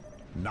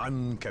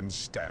 None can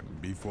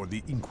stand before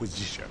the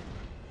Inquisition.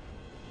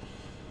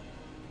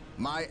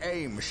 My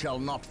aim shall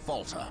not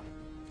falter.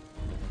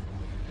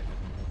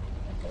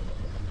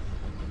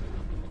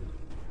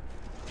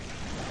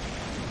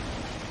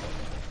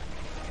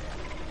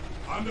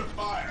 Under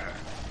fire.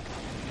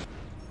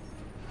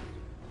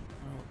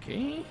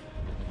 Okay.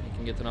 You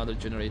can get another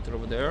generator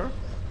over there.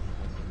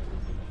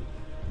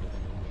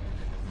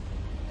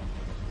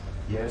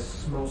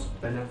 Yes, most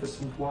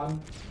beneficent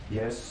one.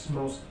 Yes,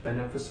 most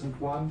beneficent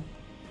one.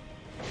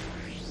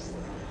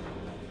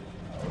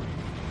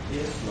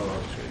 Yes,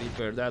 Lord. Should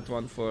repair that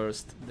one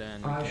first,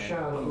 then I we can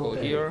shall go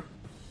obey. here.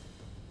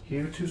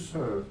 Here to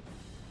serve.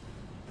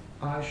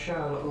 I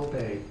shall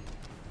obey.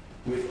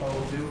 With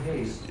all due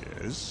haste.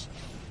 Yes.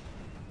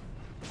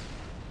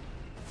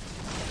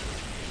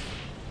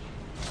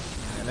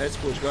 And let's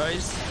push,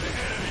 guys.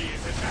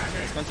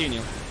 Let's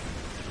continue.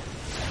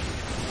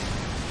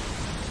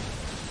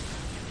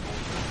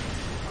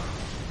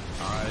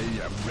 I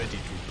am ready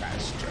to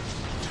pass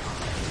judgment.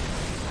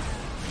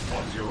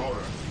 What's your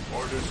order?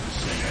 Orders to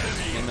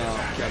sing. And now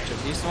capture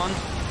this one.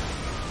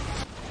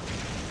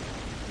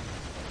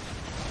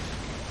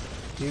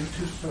 Here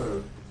to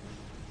serve.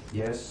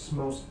 Yes,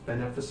 most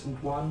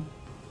beneficent one.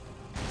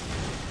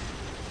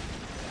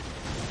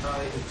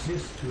 I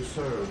exist to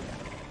serve.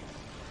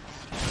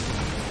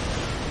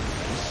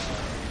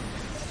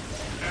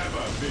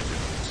 Ever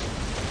vigilant.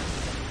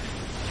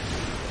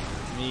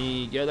 Let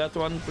me get that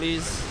one,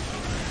 please,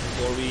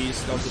 before we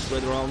start to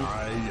spread around.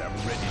 I am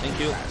ready Thank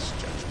to you. pass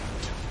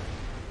judgment.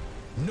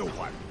 No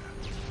one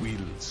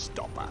will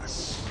stop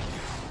us.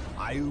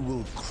 I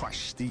will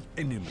crush the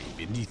enemy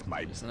beneath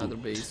my There's another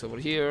boot. base over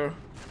here.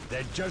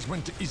 Their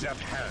judgment is at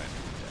hand.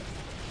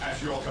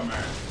 At your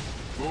command.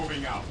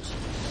 Moving out.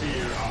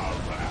 Fear our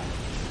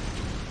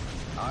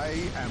wrath. I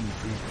am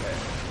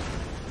prepared.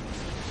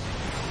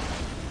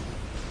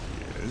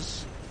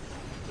 Yes.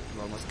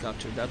 We almost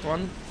captured that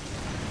one.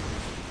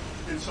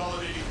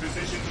 Consolidating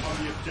position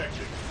on the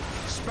objective.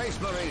 Space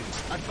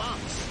Marines,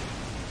 advance!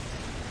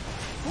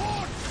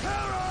 For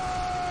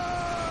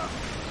terror!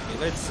 Okay,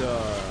 let's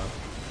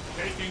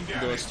Taking do a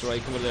damage.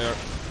 strike over there.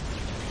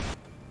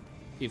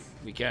 If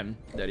we can,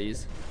 that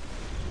is.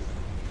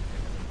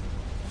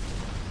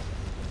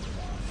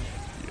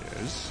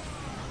 Yes.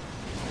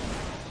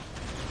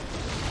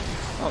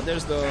 Oh,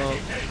 there's the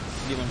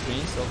Demon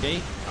Prince,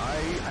 okay. I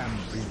am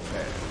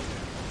prepared.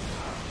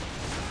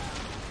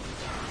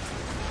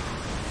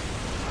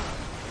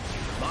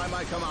 By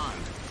my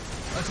command,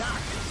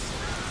 attack!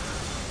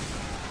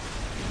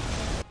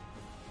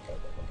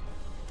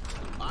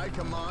 I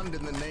command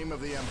in the name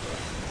of the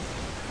Emperor.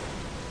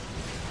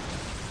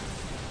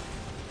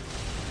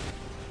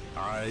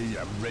 I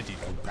am ready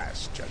to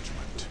pass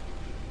judgment.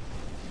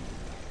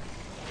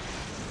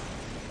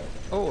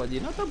 Oh, I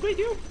did not upgrade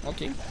you?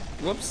 Okay.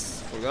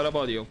 Whoops, forgot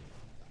about you.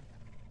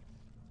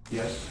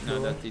 Yes,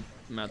 Not Lord. that it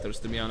matters,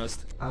 to be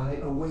honest. I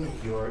await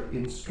your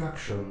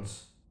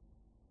instructions.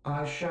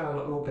 I shall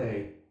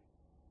obey.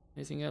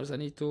 Anything else I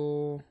need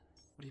to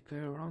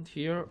repair around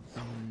here?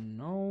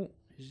 No,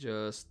 it's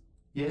just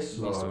Yes, this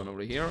one Lord.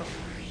 over here.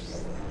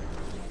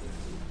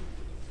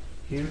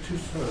 Here to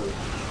serve.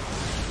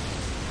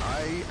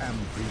 I am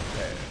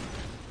prepared.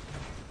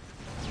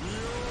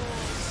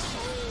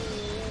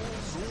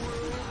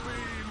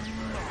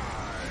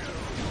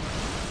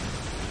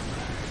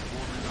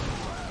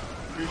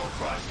 We will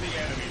crush the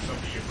enemies of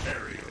the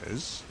Imperium.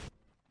 Yes.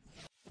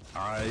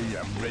 I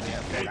am ready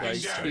to Taking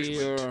Guys damage.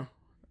 here.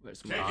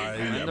 Where's my I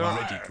am commander?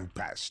 ready to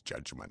pass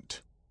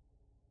judgment.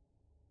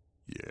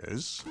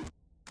 Yes.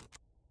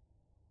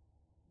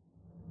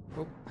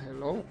 Oh,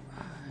 hello.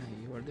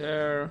 You were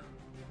there.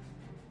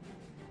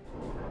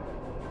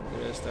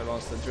 The rest I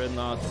lost the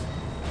dreadnought.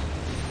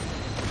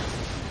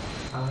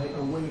 I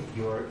await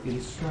your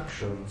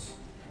instructions.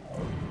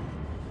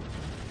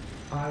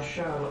 I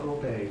shall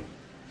obey.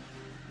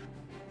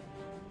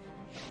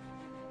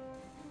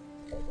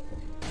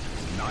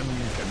 None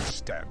can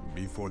stand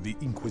before the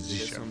There's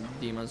Inquisition. some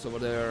demons over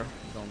there.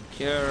 Don't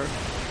care.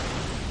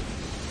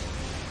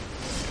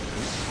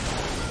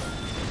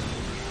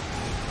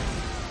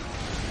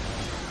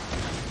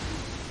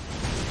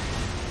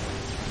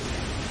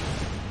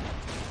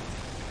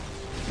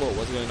 Whoa,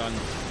 what's going on?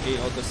 Okay,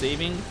 auto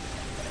saving.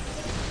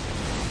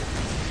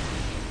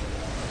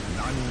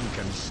 None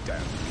can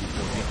stand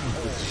before the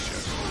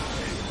Inquisition.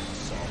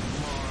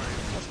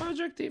 What's my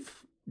objective?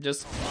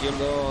 Just kill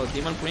the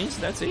demon prince,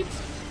 that's it?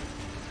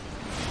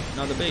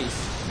 Not the base.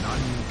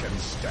 None can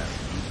stand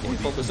before Can you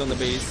the focus on the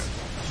base?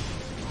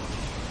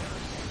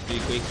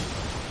 Really quick.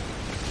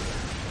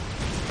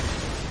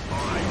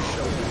 I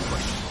shall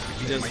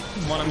crush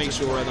Just wanna make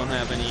sure I don't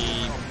have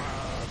any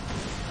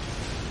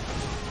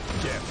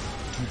death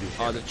to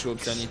the other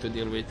troops I need to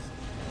deal with.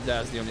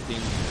 That's the only thing.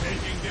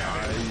 Taking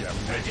I damage. am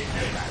ready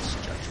to pass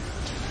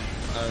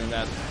judgment. Other than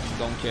that,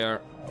 don't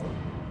care.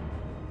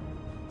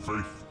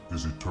 Faith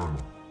is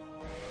eternal.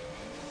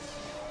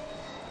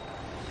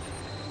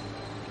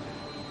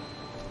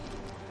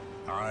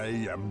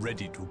 I am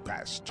ready to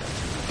pass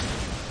judgment.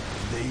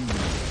 They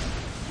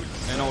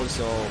And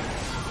also,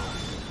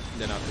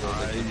 then after all,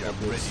 I I can am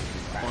focus ready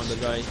to pass on the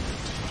guy.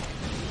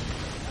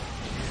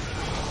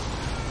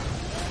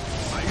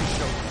 I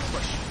shall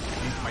crush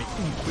beneath my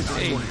Hey,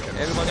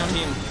 Inquisitorial everybody on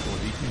him. for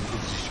the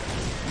Inquisition.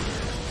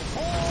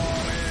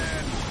 Fall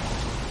in!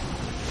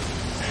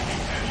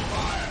 Taking heavy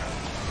fire.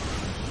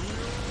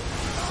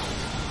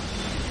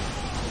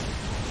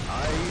 I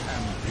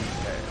am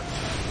prepared.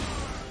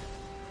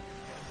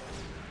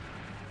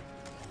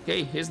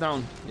 Okay, he's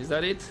down. Is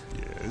that it?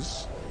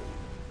 Yes.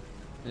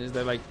 Is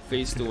there like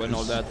phase 2 and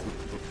all that?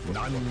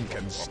 None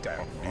can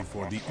stand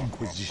before the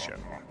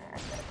Inquisition.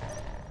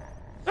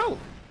 Oh,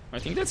 I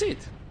think that's it.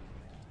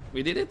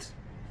 We did it.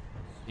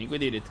 I think we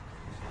did it.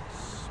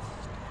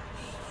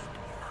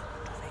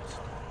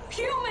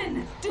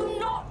 Human, do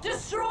not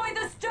destroy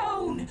the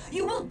stone!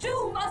 You will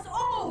doom us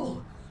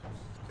all!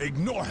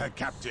 Ignore her,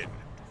 Captain.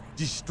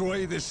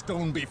 Destroy the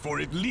stone before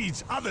it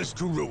leads others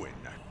to ruin.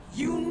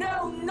 You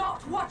know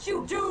not what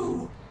you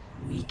do!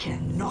 We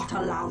cannot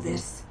allow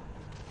this.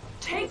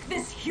 Take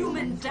this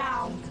human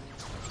down!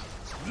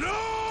 No!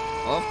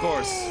 Of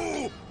course.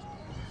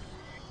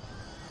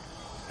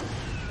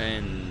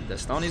 And the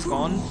stone is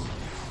gone.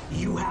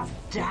 You have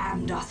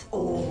damned us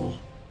all.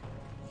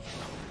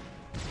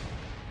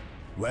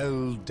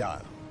 Well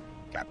done,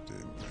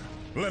 Captain.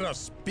 Let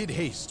us bid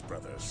haste,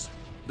 brothers.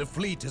 The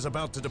fleet is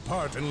about to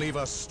depart and leave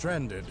us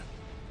stranded.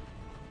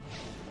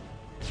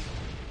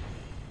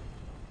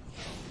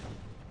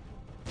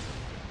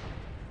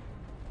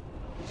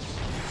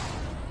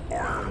 I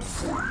am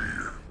free.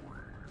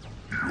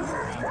 You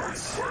have my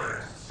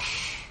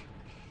thanks.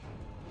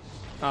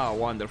 Ah,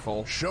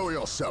 wonderful. Show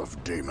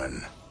yourself,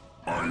 demon.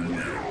 I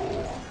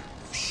will.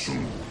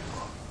 Soon.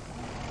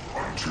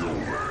 Until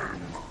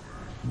then,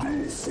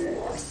 go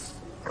forth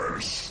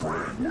and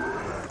spread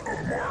word of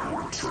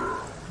my return.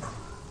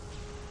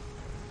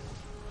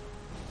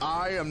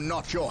 I am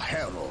not your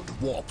herald,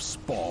 warp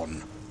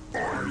spawn.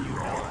 I'm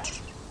not.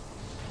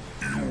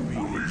 You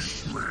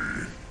released me.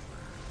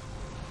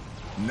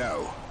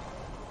 No,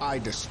 I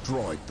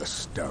destroyed the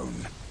stone.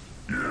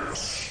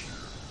 Yes.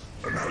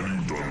 And had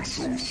you done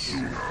so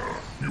sooner,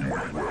 you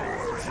might well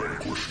have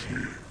vanquished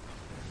me.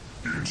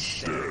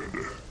 Instead,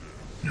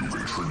 you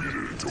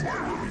contributed to my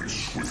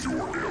release with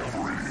your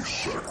every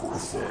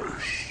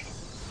sacrifice.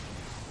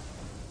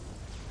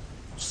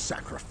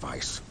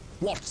 Sacrifice?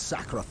 What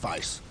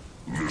sacrifice?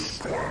 This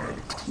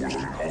planet was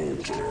an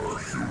altar,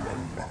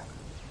 human.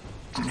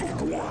 To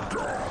the war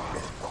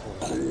god,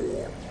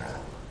 Korn.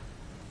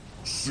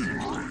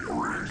 Sindri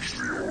arranged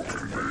the Orc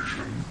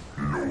invasion,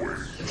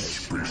 knowing the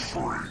Space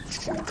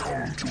Marines would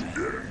come to end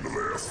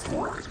their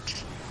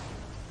threat.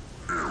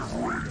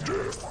 Every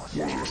death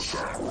was a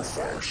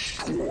sacrifice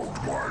toward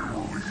my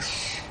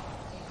release.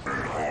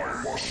 And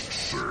I must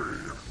say,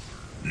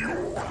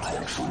 your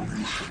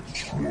contributions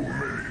were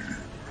many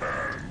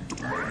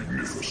and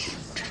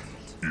magnificent.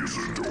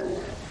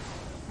 Isidore,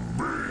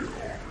 Bale,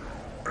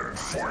 and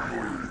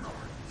finally,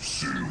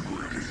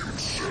 Sindri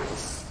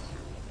himself.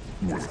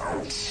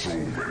 Without so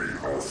many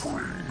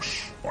offerings,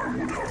 I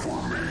would have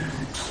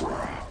remained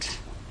trapped.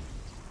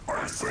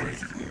 I thank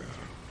you.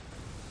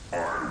 I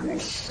will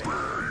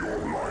spare your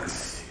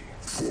life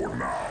for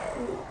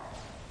now.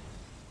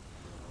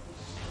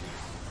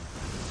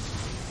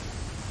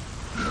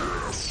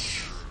 Yes,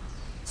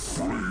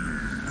 free.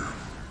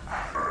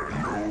 And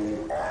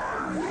know I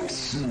will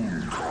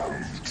soon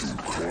come to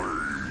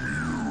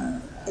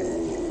claim you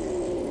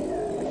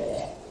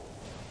all.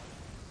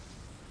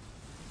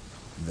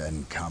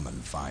 Then come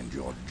and find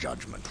your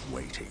judgment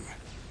waiting.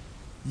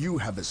 You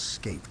have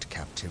escaped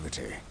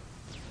captivity,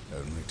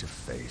 only to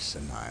face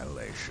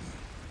annihilation.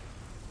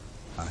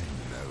 I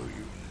know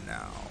you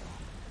now.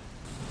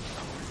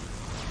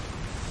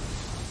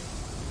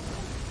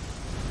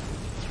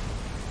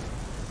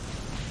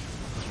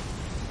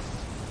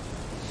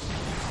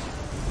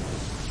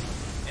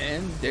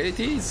 And there it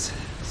is.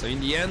 So in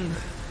the end,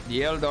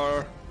 the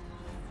Eldar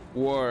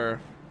were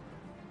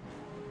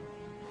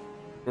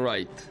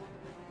right.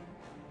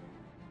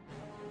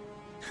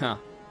 Huh.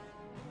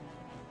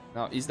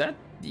 Now, is that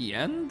the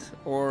end,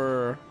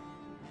 or...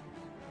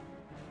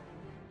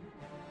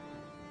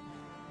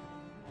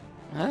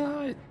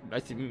 I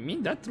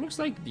mean, that looks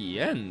like the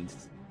end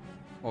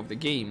of the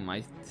game.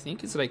 I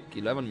think it's like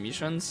 11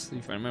 missions,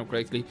 if I remember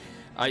correctly.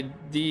 I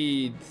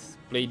did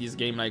play this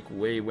game like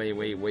way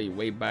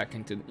back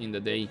in the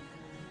day.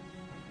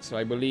 So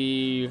I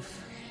believe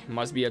it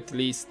must be at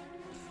least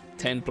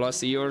 10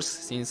 plus years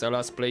since I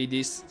last played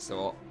this.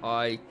 So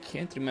I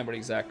can't remember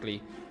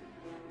exactly.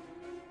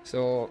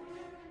 So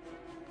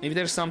if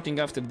there's something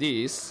after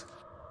this,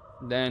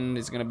 then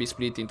it's gonna be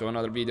split into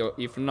another video.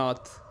 If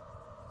not,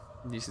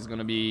 this is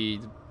gonna be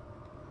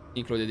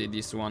included in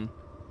this one.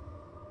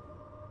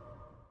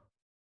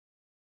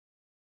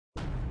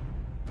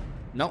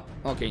 No?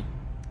 Okay.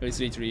 It's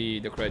literally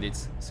the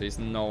credits, so it's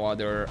no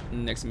other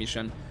next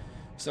mission.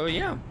 So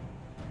yeah,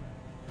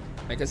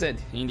 like I said,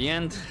 in the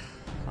end,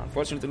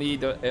 unfortunately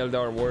the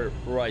Eldar were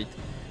right.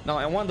 Now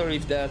I wonder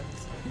if that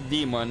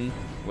demon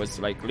was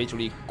like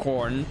literally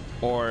Korn,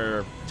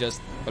 or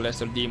just a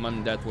lesser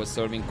demon that was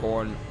serving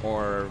Korn,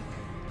 or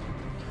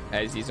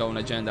has his own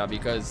agenda,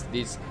 because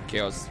these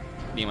chaos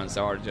demons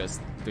are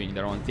just doing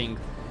their own thing.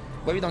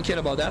 But we don't care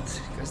about that,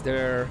 because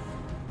they're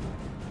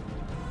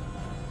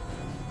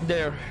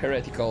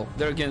heretical,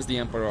 they're against the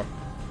Emperor.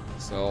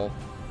 So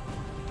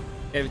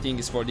everything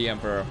is for the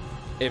Emperor,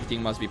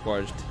 everything must be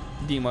purged.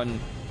 Demon,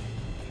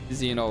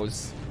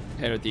 Xenos,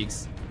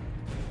 heretics,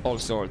 all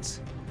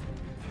sorts.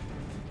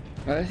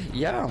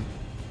 Yeah,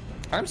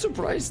 I'm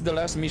surprised the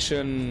last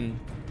mission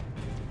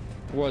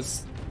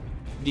was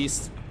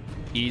this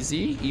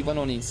easy, even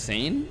on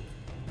insane.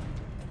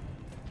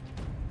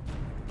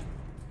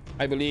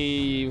 I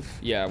believe,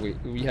 yeah,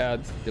 we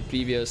had the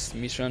previous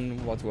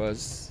mission, what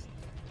was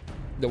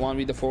the one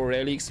with the 4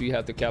 relics we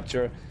had to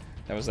capture.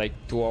 That was like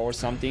 2 hours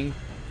something.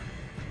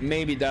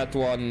 Maybe that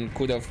one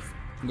could have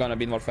gone a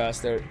bit more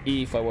faster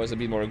if I was a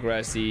bit more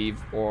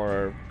aggressive,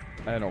 or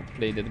I don't know,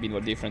 played it a bit more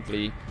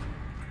differently.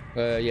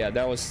 Yeah,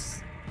 that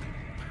was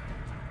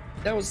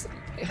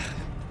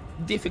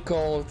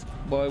difficult,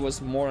 but it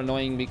was more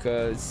annoying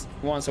because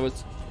once I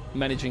was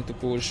managing to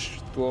push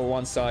to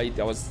one side,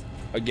 I was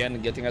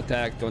again getting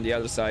attacked on the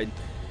other side,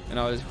 and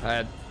I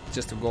had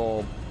just to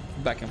go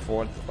back and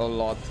forth a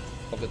lot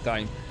of the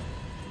time.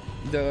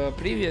 The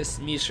previous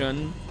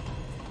mission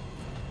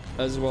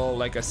as well,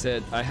 like I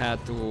said, I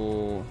had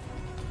to,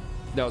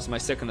 that was my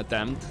second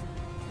attempt,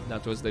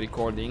 that was the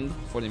recording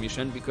for the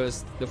mission,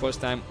 because the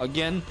first time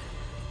again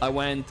I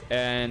went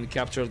and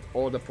captured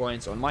all the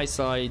points on my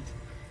side.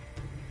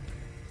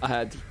 I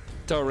had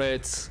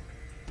turrets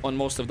on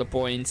most of the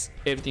points,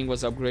 everything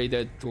was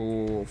upgraded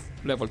to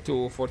level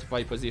 2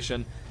 fortified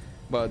position,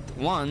 but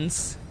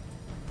once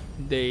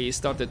they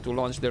started to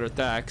launch their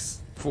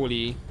attacks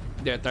fully,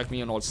 they attacked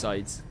me on all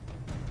sides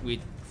with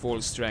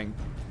full strength,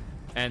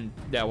 and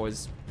that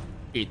was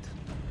it,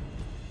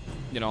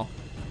 you know.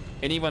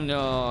 And even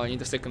in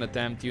the second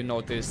attempt, you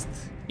noticed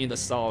in the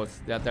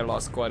south that I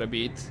lost quite a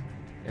bit,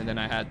 and then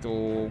I had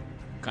to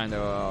kind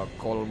of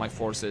call my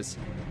forces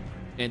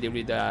and deal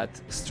with that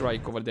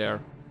strike over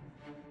there.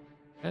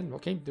 And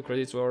okay, the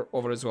credits were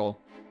over as well.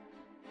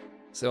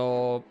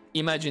 So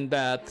imagine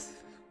that,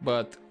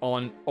 but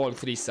on all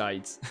 3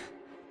 sides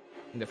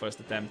in the first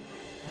attempt.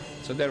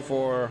 So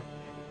therefore,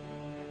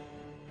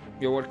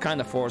 you were kind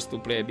of forced to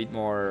play a bit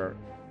more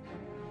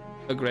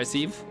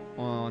aggressive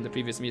on the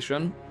previous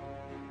mission.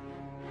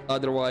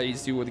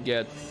 Otherwise, you would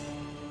get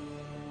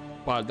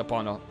piled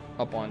upon,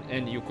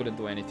 and you couldn't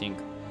do anything,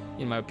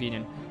 in my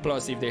opinion.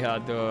 Plus, if they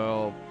had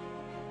the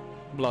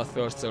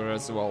Bloodthirster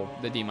as well,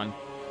 the demon,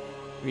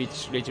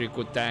 which literally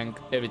could tank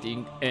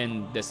everything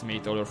and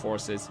decimate all your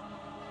forces.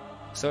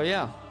 So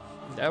yeah,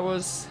 that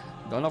was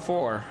Dawn of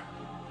War.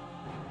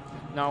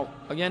 Now,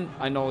 again,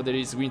 I know there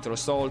is Winter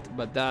Assault,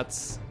 but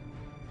that's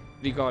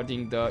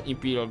regarding the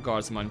Imperial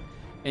Guardsman.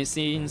 And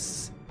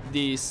since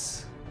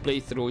this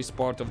playthrough is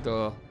part of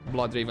the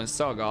Bloodraven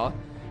saga,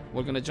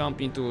 we're gonna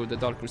jump into the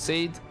Dark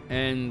Crusade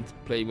and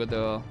play with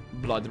the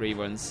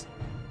Bloodravens.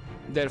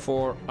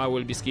 Therefore, I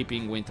will be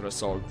skipping Winter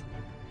Assault.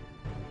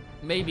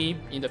 Maybe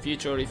in the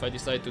future, if I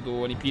decide to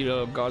do an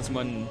Imperial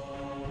Guardsman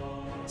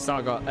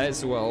saga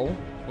as well,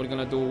 we're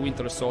gonna do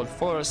Winter Assault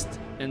first,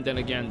 and then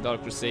again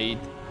Dark Crusade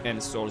and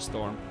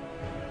Soulstorm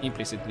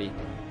implicitly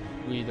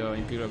with the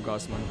Imperial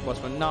Guardsman. But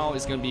for now,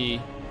 it's gonna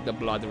be the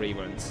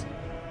Bloodravens.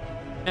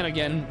 And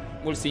again,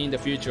 we'll see in the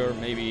future,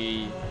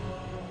 maybe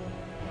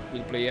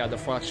we'll play other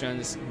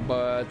factions,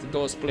 but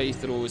those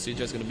playthroughs is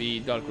just gonna be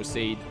Dark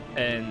Crusade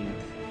and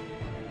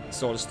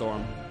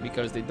Soulstorm,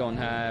 because they don't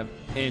have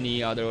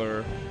any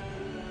other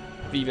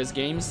previous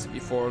games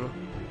before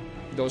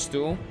those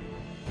 2.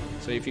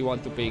 So if you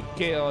want to play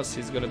Chaos,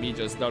 it's gonna be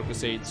just Dark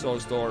Crusade,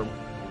 Soulstorm,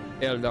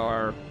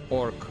 Eldar,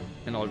 Orc,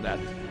 and all that.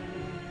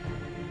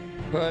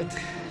 But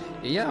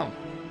yeah,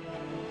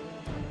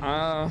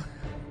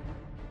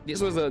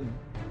 this was a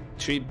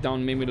trip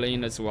down memory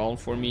lane as well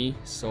for me,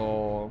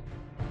 so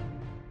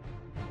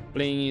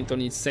playing it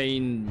on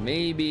insane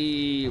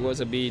maybe was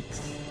a bit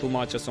too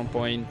much at some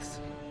point,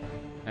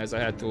 as I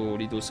had to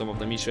redo some of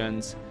the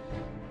missions.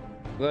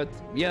 But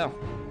yeah,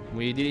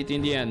 we did it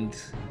in the end.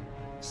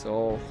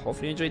 So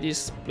hopefully you enjoyed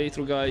this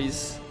playthrough,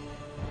 guys,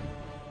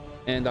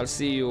 and I'll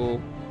see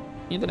you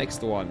in the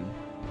next one.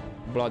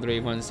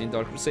 Bloodravens in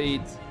Dark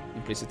Crusade,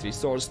 implicitly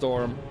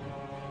Soulstorm,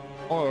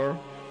 or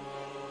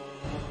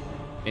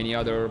any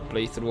other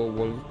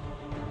playthrough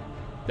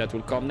that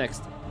will come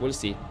next. We'll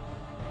see.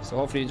 So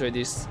hopefully you enjoyed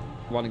this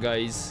one,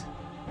 guys.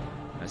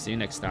 I'll see you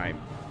next time,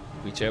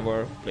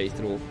 whichever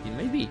playthrough it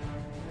may be.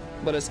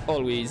 But as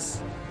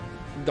always,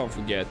 don't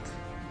forget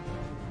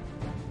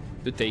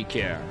to take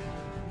care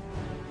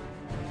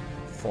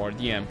for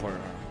the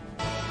Emperor.